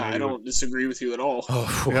person Yeah, I I maybe would, don't disagree with you at all.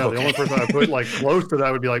 Oh, yeah, the okay. only person I put like close to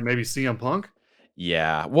that would be like maybe CM Punk.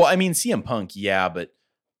 Yeah. Well, I mean, CM Punk, yeah, but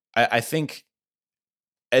I think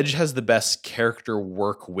Edge has the best character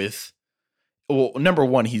work with. Well, number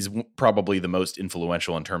one, he's probably the most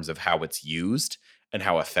influential in terms of how it's used and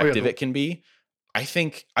how Oh yeah, effective it can be. I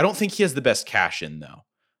don't think he has the best cash in though.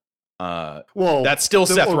 well, That's still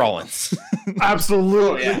Seth okay, Rollins.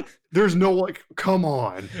 absolutely. Oh, yeah. There's no like, come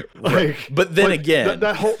on, Right. like, But then like, again,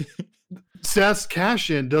 that whole Seth's cash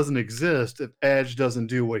in doesn't exist if Edge doesn't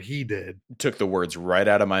do what he did. took the words right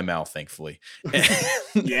out of my mouth, thankfully.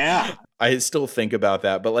 Yeah. I still think about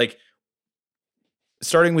that, but like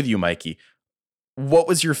starting with you, Mikey, what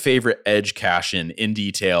was your favorite Edge cash in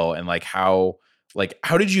detail, and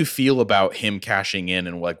how did you feel about him cashing in,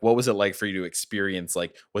 and like what was it like for you to experience?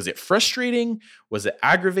 Like, was it frustrating? Was it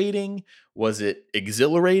aggravating? Was it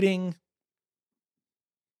exhilarating?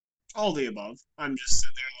 All the above. I'm just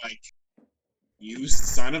sitting there like, you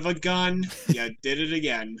son of a gun. You did it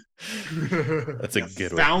again. That's a You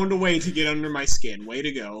good one. found a way to get under my skin. Way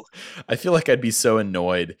to go. I feel like I'd be so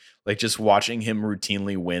annoyed, like just watching him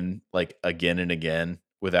routinely win like again and again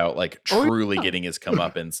without like Oh, truly yeah. getting his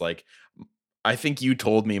comeuppance. Like, I think you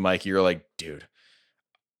told me, Mike, you're like, dude,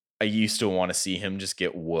 I used to want to see him just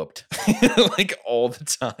get whooped like all the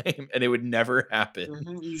time, and it would never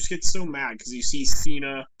happen. You just get so mad because you see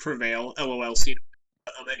Cena prevail. LOL, Cena.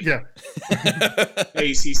 Yeah. Yeah,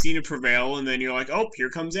 you see Cena prevail, and then you're like, oh, here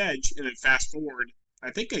comes Edge. And then fast forward,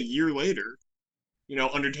 I think a year later,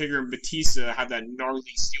 Undertaker and Batista had that gnarly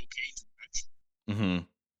steel cage match. hmm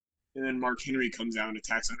And then Mark Henry comes out and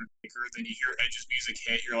attacks Undertaker. Then you hear Edge's music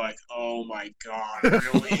hit. You're like, oh my God,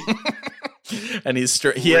 really? And he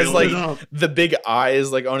has like Really? the big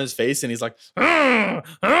eyes like on his face, and he's like,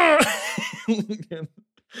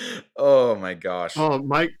 oh my gosh. Oh,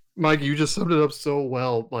 Mike, you just summed it up so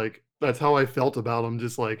well. Like that's how I felt about him.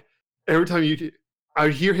 Just like every time I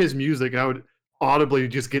would hear his music, I would audibly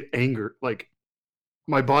just get anger. Like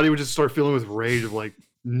my body would just start filling with rage of like,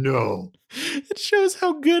 no, It shows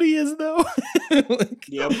how good he is, though. Like,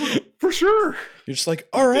 Yep. for sure. you're just like,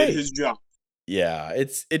 all Did right. his job. Yeah,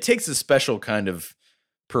 it takes a special kind of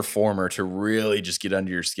performer to really just get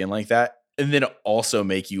under your skin like that, and then also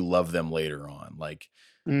make you love them later on. Like,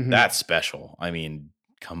 Mhm. that's special. I mean,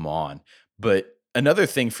 come on. But another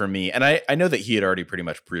thing for me, and I know that he had already pretty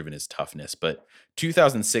much proven his toughness, but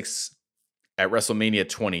 2006 at WrestleMania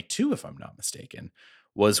 22, if I'm not mistaken,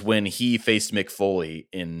 was when he faced Mick Foley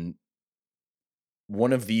in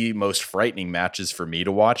one of the most frightening matches for me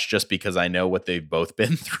to watch, just because I know what they've both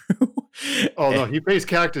been through. Oh no, he faced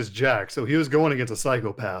Cactus Jack, so he was going against a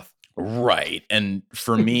psychopath. Right. And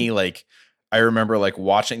for me, like, I remember like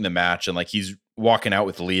watching the match, and like he's walking out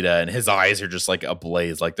with Lita, and his eyes are just like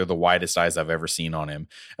ablaze. Like, they're the widest eyes I've ever seen on him.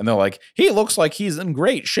 And they're like, he looks like he's in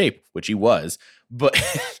great shape, which he was. But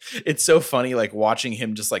it's so funny, like watching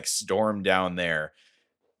him just like storm down there,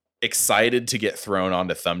 excited to get thrown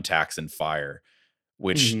onto thumbtacks and fire,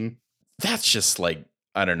 which Mhm. that's just like,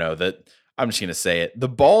 I don't know, that I'm just going to say it. The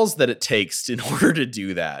balls that it takes in order to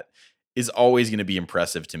do that is always going to be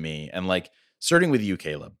impressive to me. And like, starting with you,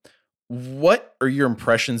 Caleb, what are your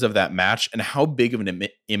impressions of that match, and how big of an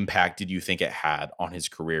impact did you think it had on his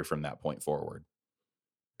career from that point forward?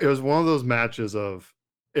 It was one of those matches of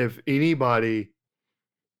if anybody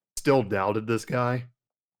still doubted this guy,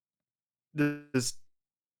 this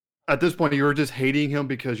at this point you were just hating him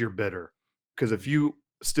because you're bitter. Because if you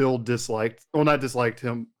still disliked, well, not disliked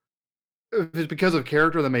him, if it's because of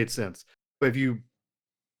character that made sense. But if you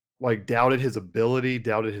like doubted his ability,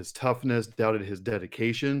 doubted his toughness, doubted his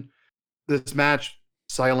dedication, this match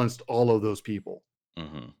silenced all of those people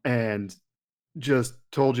Mm-hmm. and just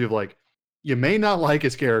told you of like, you may not like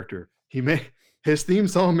his character. His theme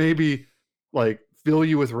song maybe like fill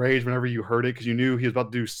you with rage whenever you heard it because you knew he was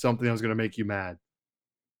about to do something that was going to make you mad.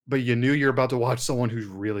 But you knew you're about to watch someone who's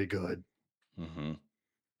really good. Mm-hmm. And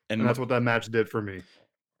And that's what that match did for me.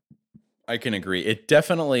 I can agree. It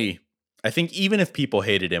definitely, I think even if people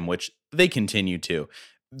hated him, which they continue to,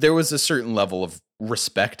 there was a certain level of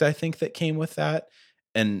respect, I think, that came with that.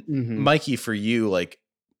 And Mhm. Mikey, for you, like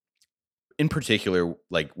in particular,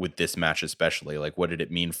 like with this match especially, like what did it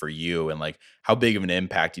mean for you? And like how big of an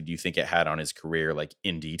impact did you think it had on his career, like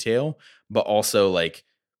in detail? But also like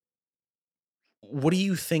what do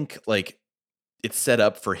you think like it's set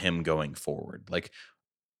up for him going forward? Like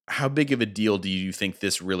how big of a deal do you think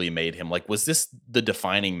this really made him? Like, was this the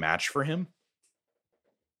defining match for him?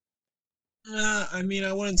 I mean,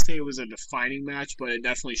 I wouldn't say it was a defining match, but it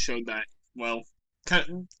definitely showed that. Well,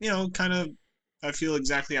 kind of. I feel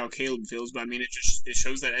exactly how Caleb feels, but I mean, it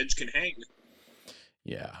shows that Edge can hang.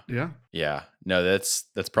 Yeah. Yeah. Yeah. No, that's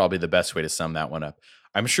probably the best way to sum that one up.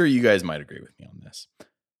 I'm sure you guys might agree with me on this.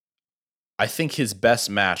 I think his best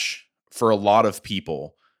match for a lot of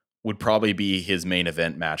people would probably be his main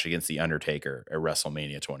event match against The Undertaker at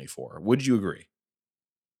WrestleMania 24. Would you agree?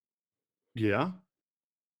 Yeah.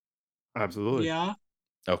 Absolutely. Yeah,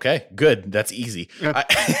 Okay, good. That's easy. Yeah.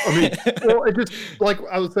 I mean, well, it just like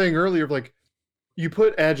I was saying earlier, like you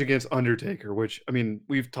put Edge against Undertaker, which I mean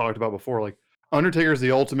we've talked about before. Like Undertaker's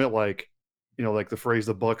the ultimate, like like the phrase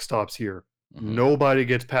 "the buck stops here." Mhm. Nobody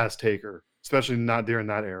gets past Taker, especially not during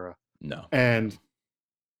that era. No. And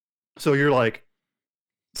so you're like,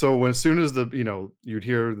 so when as soon as you'd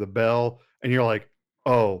hear the bell, and you're like,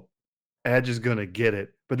 oh, Edge is gonna get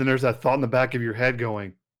it. But then there's that thought in the back of your head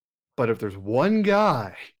going, but if there's one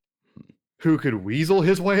guy who could weasel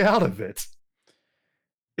his way out of it,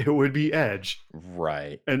 it would be Edge.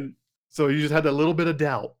 Right. And so you just had that little bit of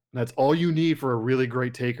doubt. That's all you need for a really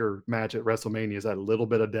great Taker match at WrestleMania is that little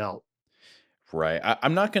bit of doubt. Right.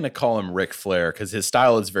 I'm not going to call him Ric Flair because his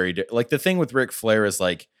style is very like the thing with Ric Flair is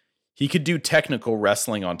like he could do technical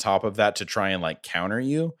wrestling on top of that to try and like counter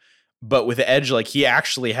you. But with Edge, like he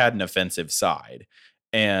actually had an offensive side.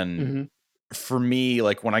 And Mhm. for me,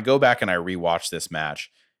 like when I go back and I rewatch this match,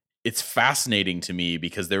 it's fascinating to me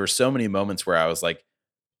because there were so many moments where I was like,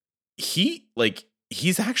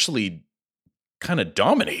 he's actually kind of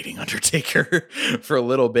dominating Undertaker for a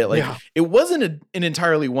little bit. Like Yeah. it wasn't an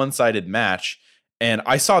entirely one-sided match. And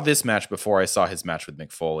I saw this match before I saw his match with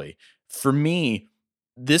Mick Foley. For me,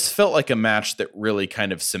 this felt like a match that really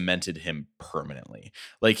kind of cemented him permanently.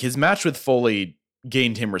 Like his match with Foley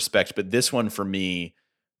gained him respect, but this one for me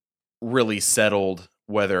really settled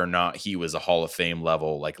whether or not he was a Hall of Fame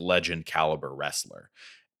level, like legend caliber wrestler.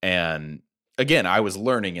 And again, I was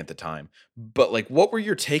learning at the time, but like, what were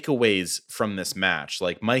your takeaways from this match?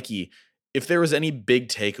 Like, Mikey, if there was any big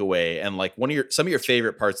takeaway and like some of your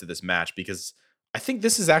favorite parts of this match, because I think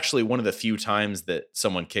this is actually one of the few times that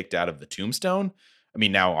someone kicked out of the tombstone. I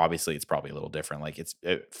mean, now obviously it's probably a little different. Like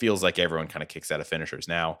it feels like everyone kind of kicks out of finishers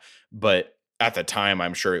now, but at the time,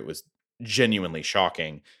 I'm sure it was genuinely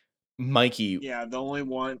shocking. Mikey, yeah. The only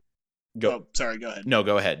one. go. Oh, sorry. Go ahead. No,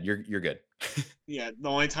 go ahead. You're good. Yeah, the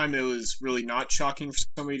only time it was really not shocking for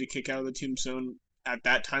somebody to kick out of the tombstone at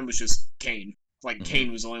that time was just Kane. Like Mhm.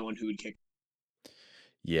 Kane was the only one who would kick.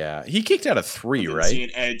 Yeah, he kicked out of But 3, then right? seeing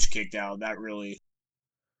Edge kicked out, that really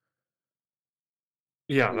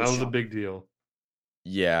Yeah, it that was was a shocking. big deal.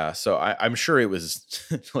 Yeah, so I'm sure it was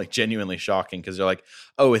like genuinely shocking because they're like,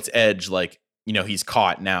 oh, it's Edge, like he's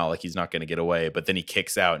caught now, like he's not going to get away, but then he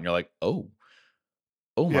kicks out, and you're like, oh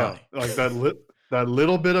Yeah, my, like that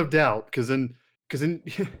little bit of doubt, because then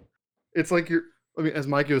it's like I mean, as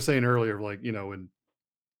Mikey was saying earlier, like when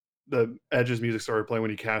the Edge's music started playing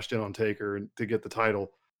when he cashed in on Taker and to get the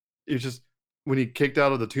title, it's just when he kicked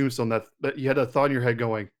out of the tombstone that you had that thought in your head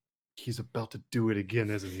going, he's about to do it again,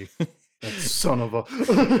 isn't he? That son of a.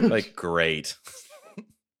 like great.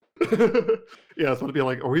 Yeah, it's going to be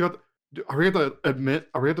like, are we going to admit?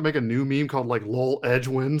 Are we going to make a new meme called like "lol Edge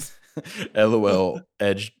wins"? LOL,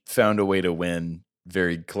 Edge found a way to win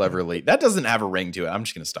very cleverly. That doesn't have a ring to it. I'm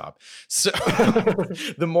just going to stop. So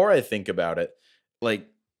the more I think about it, like,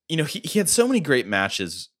 he had so many great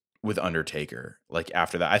matches with Undertaker. Like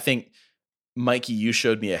after that, I think Mikey, you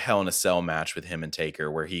showed me a Hell in a Cell match with him and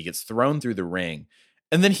Taker where he gets thrown through the ring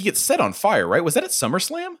and then he gets set on fire, right? Was that at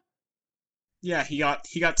SummerSlam? Yeah, he got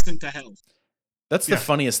sent to hell. That's the Yeah.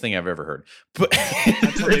 funniest thing I've ever heard. But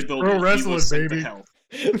That's how they It's build pro it. He wrestling, was sent to baby. hell.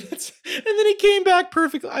 and then he came back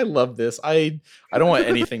perfectly. I love this. I don't want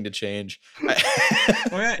anything to change.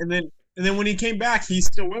 Oh yeah, and then when he came back, he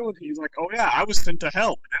still went with it. He's like, oh yeah, I was sent to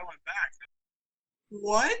hell, and I went back.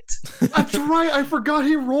 What? That's right. I forgot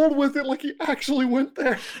he rolled with it like he actually went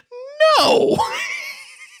there. No.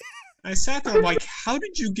 I sat there like, how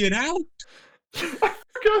did you get out? I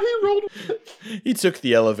forgot he rolled with it. He took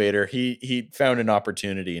the elevator. He found an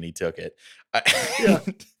opportunity and he took it. Yeah.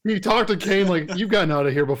 He talked to Kane like, "You've gotten out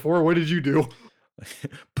of here before. What did you do?"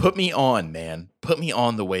 Put me on, man. Put me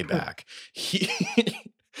on the way back. He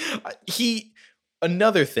he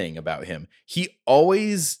another thing about him. He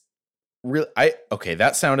always really okay,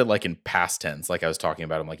 that sounded like in past tense, like I was talking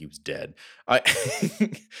about him like he was dead. I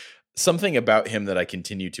something about him that I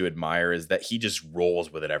continue to admire is that he just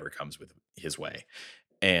rolls with whatever comes with his way.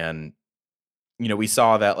 And we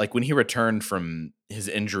saw that like when he returned from his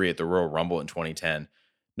injury at the Royal Rumble in 2010.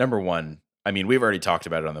 Number one, I mean, we've already talked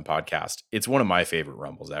about it on the podcast. It's one of my favorite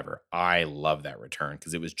Rumbles ever. I love that return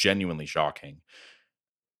because it was genuinely shocking.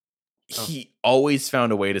 Oh. He always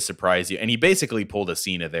found a way to surprise you. And he basically pulled a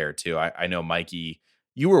Cena there too. I know, Mikey,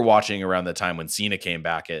 you were watching around the time when Cena came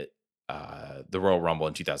back at the Royal Rumble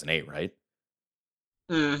in 2008, right?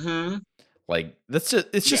 Mm-hmm. Like it's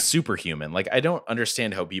just superhuman. Like I don't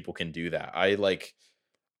understand how people can do that.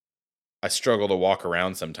 I struggle to walk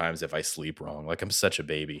around sometimes if I sleep wrong. Like I'm such a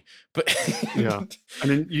baby. But Yeah.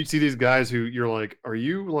 And then you see these guys who you're like, "Are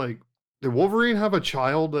you like did Wolverine have a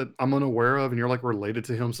child that I'm unaware of and you're like related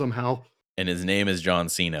to him somehow?" and his name is John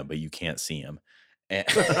Cena, but you can't see him. And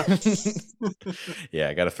yeah,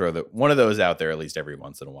 I got to throw one of those out there at least every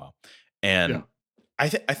once in a while. And Yeah. I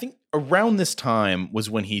think around this time was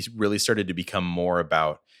when he really started to become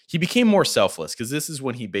he became more selfless because this is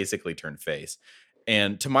when he basically turned face.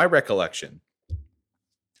 And to my recollection,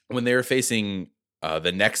 when they were facing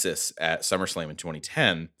the Nexus at SummerSlam in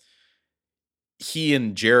 2010, he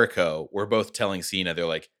and Jericho were both telling Cena, they're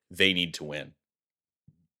like, they need to win.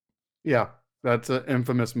 Yeah. That's an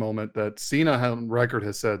infamous moment that Cena on record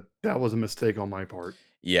has said that was a mistake on my part.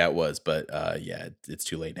 Yeah, it was, but yeah, it's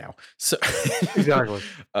too late now. So Exactly.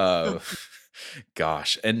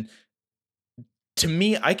 Gosh, and to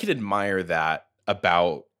me, I could admire that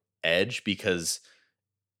about Edge because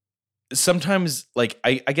sometimes, like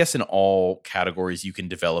I guess in all categories, you can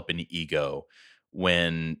develop an ego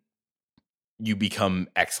when you become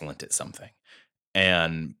excellent at something,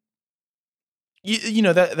 and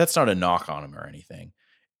that's not a knock on him or anything.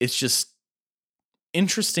 It's just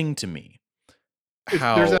interesting to me There's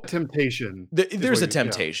how that temptation. there's a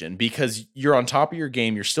temptation because you're on top of your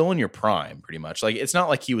game. You're still in your prime, pretty much. Like it's not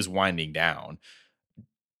like he was winding down.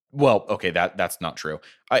 Well, okay, that's not true.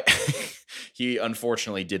 He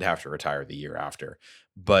unfortunately did have to retire the year after,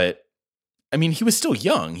 but I mean, he was still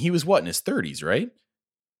young. He was what, in his 30s, right?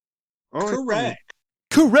 Oh, Correct.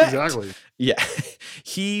 Correct. Exactly. Yeah.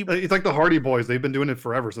 It's like the Hardy Boys. They've been doing it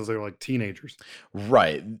forever since they were like teenagers.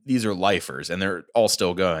 Right. These are lifers and they're all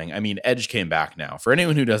still going. I mean, Edge came back now. For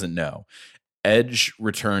anyone who doesn't know, Edge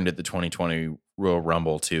returned at the 2020 Royal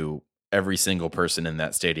Rumble to every single person in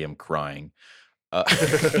that stadium crying.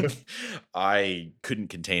 I couldn't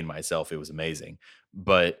contain myself. It was amazing.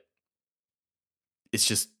 But it's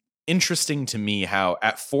just interesting to me how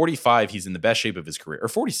at 45, he's in the best shape of his career. Or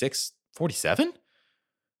 46, 47?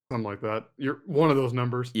 Something like that. You're one of those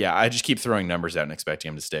numbers. Yeah, I just keep throwing numbers out and expecting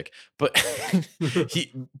him to stick. But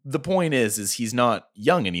the point is he's not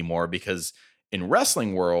young anymore because in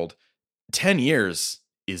wrestling world, 10 years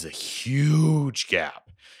is a huge gap.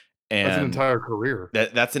 And That's an entire career.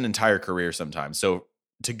 That's an entire career sometimes. So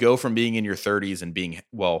to go from being in your 30s and being,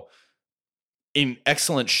 well, in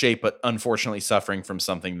excellent shape, but unfortunately suffering from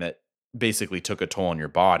something that basically took a toll on your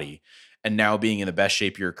body, and now being in the best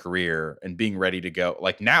shape of your career and being ready to go.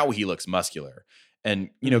 Like now he looks muscular.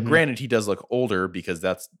 And, granted, he does look older because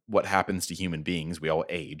that's what happens to human beings. We all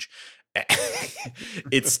age.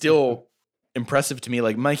 It's still impressive to me.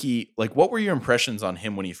 Like, Mikey, like, what were your impressions on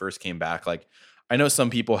him when he first came back? Like, I know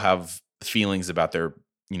some people have feelings about their,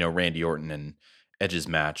 Randy Orton and Edge's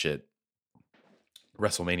match at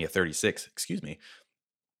WrestleMania 36, excuse me.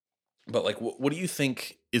 But like, what do you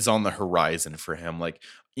think is on the horizon for him? Like,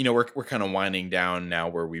 we're kind of winding down now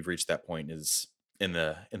where we've reached that point is in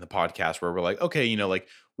the podcast where we're like, okay, like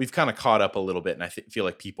we've kind of caught up a little bit. And I feel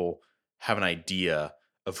like people have an idea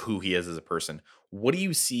of who he is as a person. What do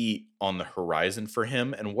you see on the horizon for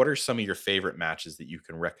him? And what are some of your favorite matches that you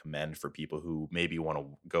can recommend for people who maybe want to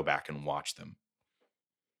go back and watch them?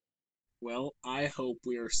 Well, I hope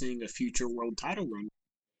we are seeing a future world title run.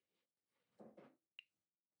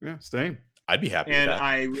 Yeah, same. I'd be happy And with that.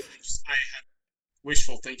 I have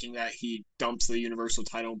wishful thinking that he dumps the Universal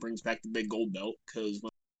title and brings back the big gold belt, because when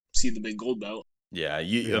I see the big gold belt. Yeah,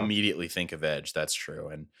 you immediately think of Edge. That's true.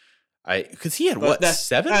 And because he had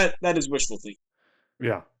 7? That is wishful thinking.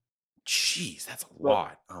 Yeah. Jeez, that's a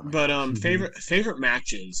lot. Oh my but gosh. favorite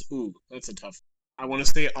matches. Ooh, that's a tough. I want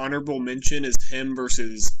to say honorable mention is him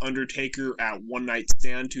versus Undertaker at One Night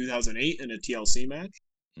Stand 2008 in a TLC match.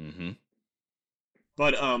 Mm-hmm.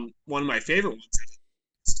 But one of my favorite ones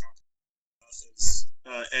is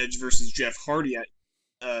Edge versus Jeff Hardy at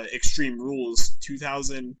Extreme Rules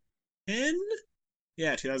 2010.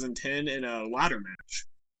 Yeah, 2010 in a ladder match.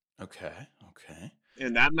 Okay. Okay.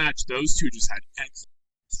 In that match, those two just had excellent.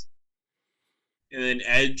 And then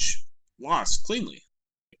Edge lost cleanly.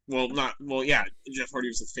 Well, not well. Yeah, Jeff Hardy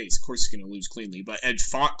was the face. Of course, he's going to lose cleanly. But Edge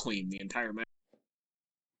fought clean the entire match.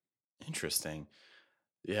 Interesting.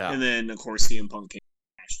 Yeah. And then, of course, CM Punk came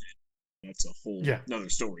and cashed in. That's a whole Yeah. another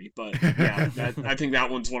story. But yeah, I think that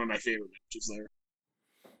one's one of my favorite matches there.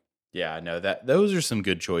 Yeah, no, that those are some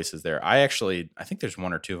good choices there. I think there's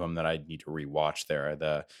one or two of them that I need to rewatch there.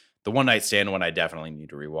 The One Night Stand one I definitely need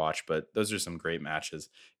to rewatch, but those are some great matches.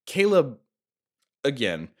 Caleb,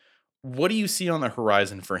 again, what do you see on the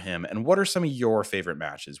horizon for him, and what are some of your favorite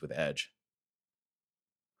matches with Edge?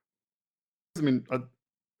 I mean, I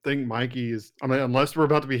think Mikey is. I mean, unless we're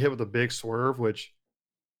about to be hit with a big swerve, which,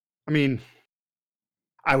 I mean,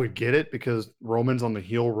 I would get it because Roman's on the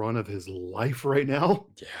heel run of his life right now.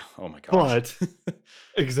 Yeah. Oh my gosh. But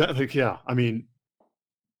exactly, yeah. I mean,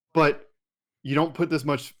 but you don't put this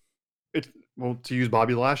much. It's well, to use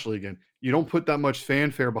Bobby Lashley again, you don't put that much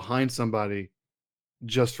fanfare behind somebody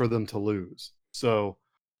just for them to lose. So,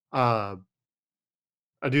 uh,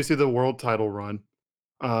 I do see the world title run.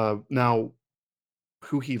 Now,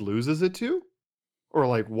 who he loses it to, or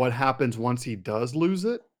like what happens once he does lose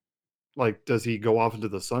it? Like, does he go off into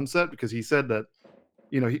the sunset? Because he said that,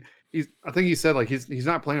 he's. I think he said like he's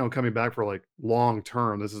not planning on coming back for like long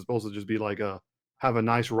term. This is supposed to just be like have a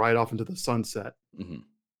nice ride off into the sunset, Mhm.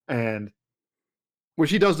 and which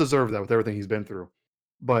he does deserve that with everything he's been through.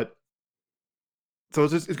 But so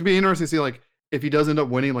it's gonna be interesting to see like if he does end up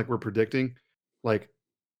winning, like we're predicting, like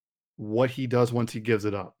what he does once he gives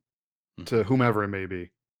it up to Mhm. whomever it may be.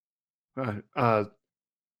 Uh, uh,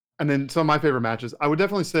 and then some of my favorite matches, I would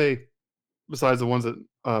definitely say, besides the ones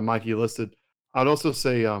that Mikey listed, I'd also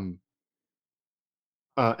say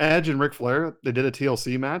Edge and Ric Flair. They did a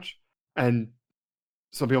TLC match, and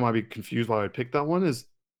some people might be confused why I would pick that one. Is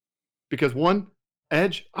because one,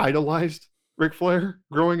 Edge idolized Ric Flair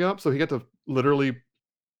growing up, so he got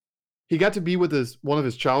to be with his one of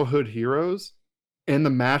his childhood heroes in the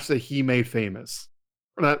match that he made famous.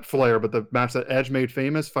 Not Flair, but the match that Edge made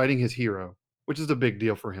famous, fighting his hero, which is a big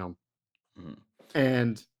deal for him. Mhm.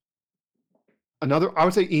 And I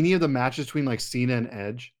would say any of the matches between like Cena and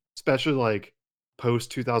Edge, especially like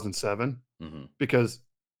post 2007, Mhm. because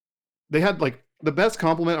they had like the best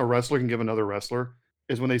compliment a wrestler can give another wrestler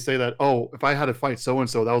is when they say that, oh, if I had to fight so and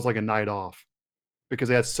so, that was like a night off because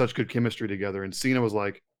they had such good chemistry together. And Cena was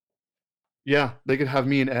like, yeah, they could have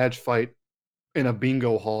me and Edge fight in a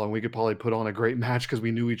bingo hall and we could probably put on a great match because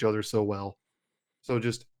we knew each other so well. So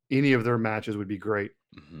just any of their matches would be great.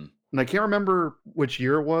 Mhm. And I can't remember which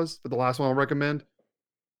year it was, but the last one I'll recommend,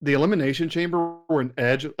 the Elimination Chamber when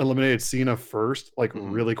Edge eliminated Cena first, like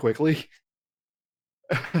Mhm. really quickly.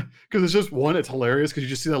 Because it's just one, it's hilarious because you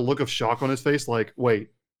just see that look of shock on his face, like,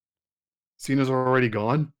 wait, Cena's already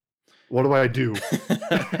gone? What do I do?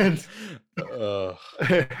 and, Ugh.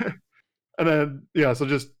 and then yeah, so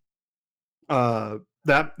just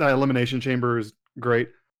that Elimination Chamber is great.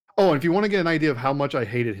 Oh, and if you want to get an idea of how much I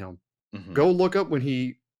hated him, Mhm. go look up when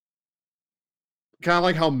he kind of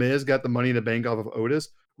like how Miz got the Money in the Bank off of Otis.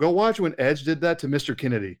 Go watch when Edge did that to Mr.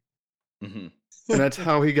 Kennedy. Mhm. And that's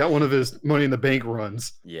how he got one of his Money in the Bank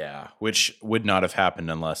runs. Yeah, which would not have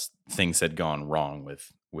happened unless things had gone wrong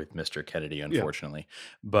with Mr. Kennedy, Yeah, unfortunately.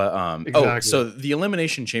 But exactly. so the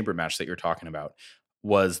Elimination Chamber match that you're talking about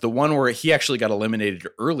was the one where he actually got eliminated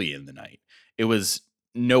early in the night. It was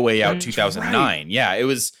No Way Out That's right. 2009. Yeah, it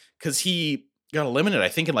was because he got eliminated, I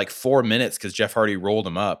think, in like 4 minutes because Jeff Hardy rolled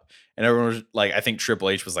him up, and everyone was like, I think Triple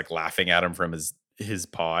H was like laughing at him from his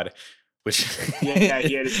pod, which Yeah,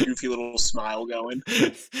 he had his goofy little smile going.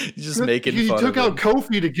 he's just making He fun took of out him.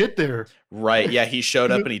 Kofi to get there. Right. Yeah, he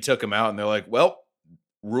showed up and he took him out, and they're like, well,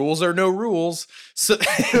 rules are no rules. So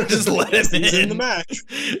just let Guess him he's in the in. match.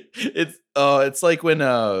 It's like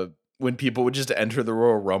when people would just enter the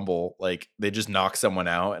Royal Rumble, like they just knock someone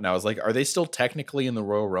out. And I was like, are they still technically in the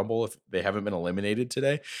Royal Rumble if they haven't been eliminated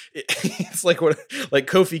today? It's like like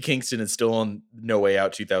Kofi Kingston is still on No Way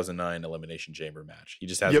Out 2009 Elimination Chamber match. He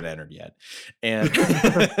just hasn't Yep. entered yet. And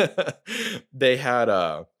they had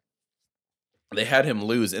him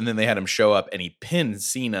lose, and then they had him show up and he pinned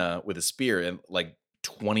Cena with a spear and like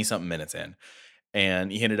 20 something minutes in,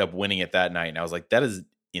 and he ended up winning it that night. And I was like, that is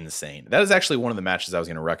insane. That is actually one of the matches I was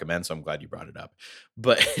going to recommend, so I'm glad you brought it up.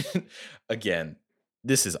 But again,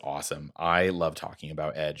 this is awesome. I love talking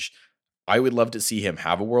about Edge. I would love to see him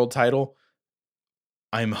have a world title.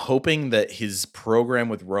 I'm hoping that his program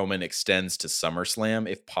with Roman extends to SummerSlam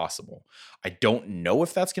if possible. I don't know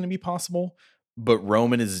if that's going to be possible, but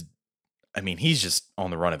Roman is, I mean, he's just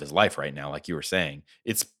on the run of his life right now, like you were saying.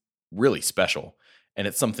 It's really special. And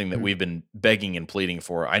it's something that Mhm. we've been begging and pleading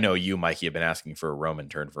for. I know you, Mikey, have been asking for a Roman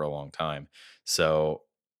turn for a long time. So,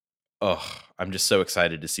 I'm just so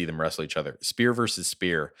excited to see them wrestle each other. Spear versus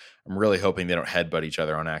spear. I'm really hoping they don't headbutt each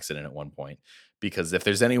other on accident at one point. Because if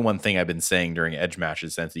there's any one thing I've been saying during Edge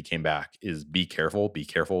matches since he came back is be careful, be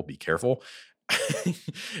careful, be careful.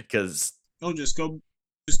 Because Oh, just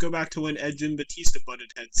go back to when Edge and Batista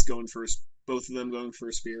butted heads, going for both of them going for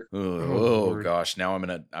a spear. Oh oh Lord. gosh, now I'm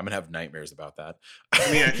gonna have nightmares about that.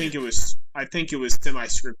 I mean, I think it was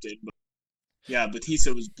semi-scripted, but yeah,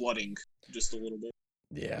 Batista was blooding just a little bit.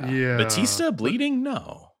 Yeah. Yeah, Batista but bleeding?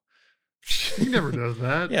 No. he never does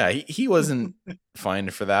that. Yeah, he wasn't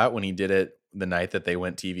fined for that when he did it the night that they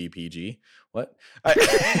went TV PG. What?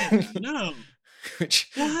 No. Which,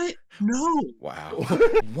 What? No. wow.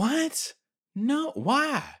 What? No.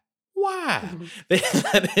 Why? Why? They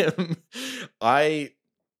let him. I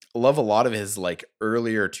love a lot of his like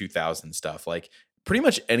earlier 2000 stuff. Like pretty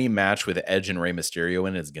much any match with Edge and Rey Mysterio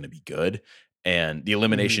in it is going to be good. And the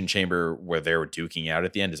Elimination Mhm. Chamber where they were duking out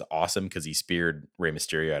at the end is awesome because he speared Rey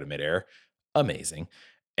Mysterio out of midair. Amazing.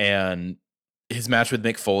 And his match with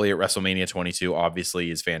Mick Foley at WrestleMania 22 obviously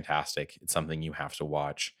is fantastic. It's something you have to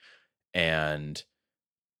watch. And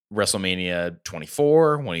WrestleMania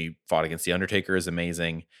 24, when he fought against The Undertaker, is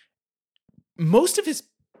amazing. Most of his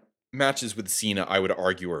matches with Cena, I would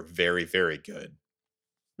argue, are very, very good.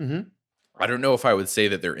 Mhm. I don't know if I would say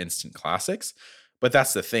that they're instant classics, but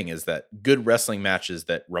that's the thing is that good wrestling matches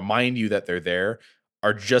that remind you that they're there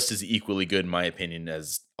are just as equally good, in my opinion,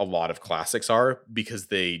 as a lot of classics are because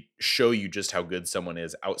they show you just how good someone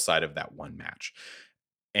is outside of that one match.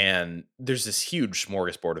 And there's this huge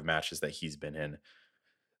smorgasbord of matches that he's been in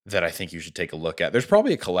that I think you should take a look at. There's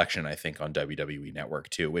probably a collection, I think, on WWE Network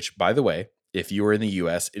too, which, by the way, if you are in the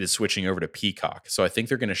US, it is switching over to Peacock. So I think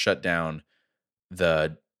they're going to shut down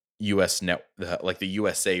the like the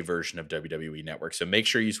USA version of WWE Network. So make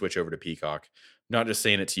sure you switch over to Peacock. I'm not just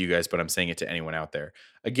saying it to you guys, but I'm saying it to anyone out there.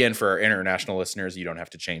 Again, for our international listeners, you don't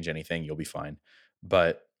have to change anything. You'll be fine.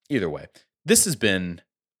 But either way, this has been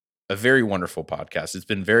a very wonderful podcast. It's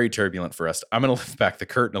been very turbulent for us. I'm going to lift back the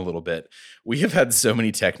curtain a little bit. We have had so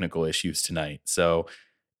many technical issues tonight. So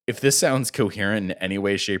if this sounds coherent in any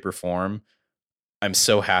way, shape, or form, I'm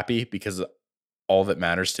so happy because all that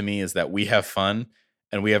matters to me is that we have fun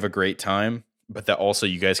and we have a great time, but that also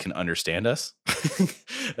you guys can understand us.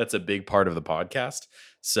 That's a big part of the podcast.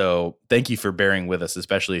 So thank you for bearing with us,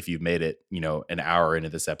 especially if you've made it, an hour into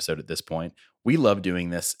this episode at this point. We love doing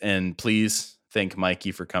this. And please thank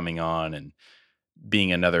Mikey for coming on and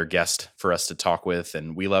being another guest for us to talk with.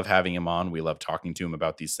 And we love having him on. We love talking to him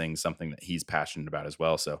about these things, something that he's passionate about as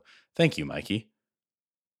well. So thank you, Mikey.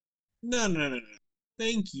 No, no, no, no.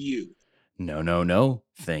 Thank you. No, no, no.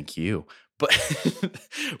 Thank you. But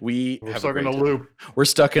we We're have a stuck in great a time. loop. We're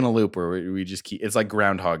stuck in a loop where we just keep, it's like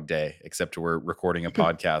Groundhog Day, except we're recording a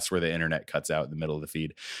podcast where the internet cuts out in the middle of the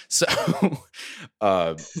feed. So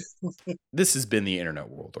this has been the Internet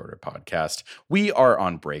World Order podcast. We are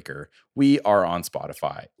on Breaker. We are on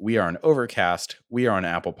Spotify. We are on Overcast. We are on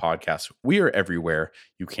Apple Podcasts. We are everywhere.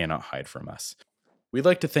 You cannot hide from us. We'd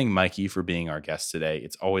like to thank Mikey for being our guest today.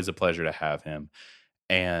 It's always a pleasure to have him.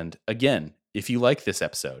 And again, if you like this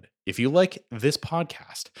episode, if you like this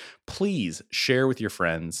podcast, please share with your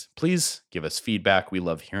friends. Please give us feedback. We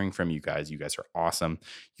love hearing from you guys. You guys are awesome.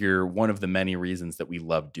 You're one of the many reasons that we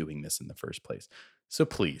love doing this in the first place. So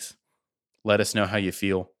please let us know how you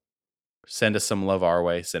feel. Send us some love our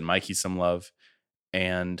way. Send Mikey some love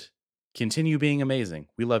and continue being amazing.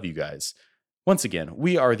 We love you guys. Once again,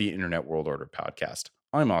 we are the Internet World Order podcast.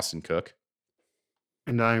 I'm Austin Cook.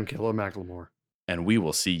 And I am Caleb McLemore. And we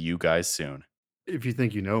will see you guys soon. If you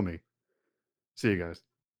think you know me. See you guys.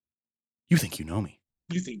 You think you know me.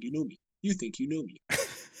 You think you know me. You think you know me.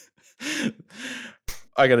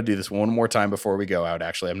 I got to do this one more time before we go out.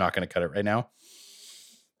 Actually, I'm not going to cut it right now.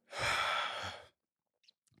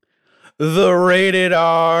 The Rated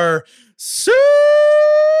R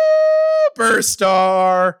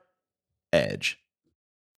Superstar Edge.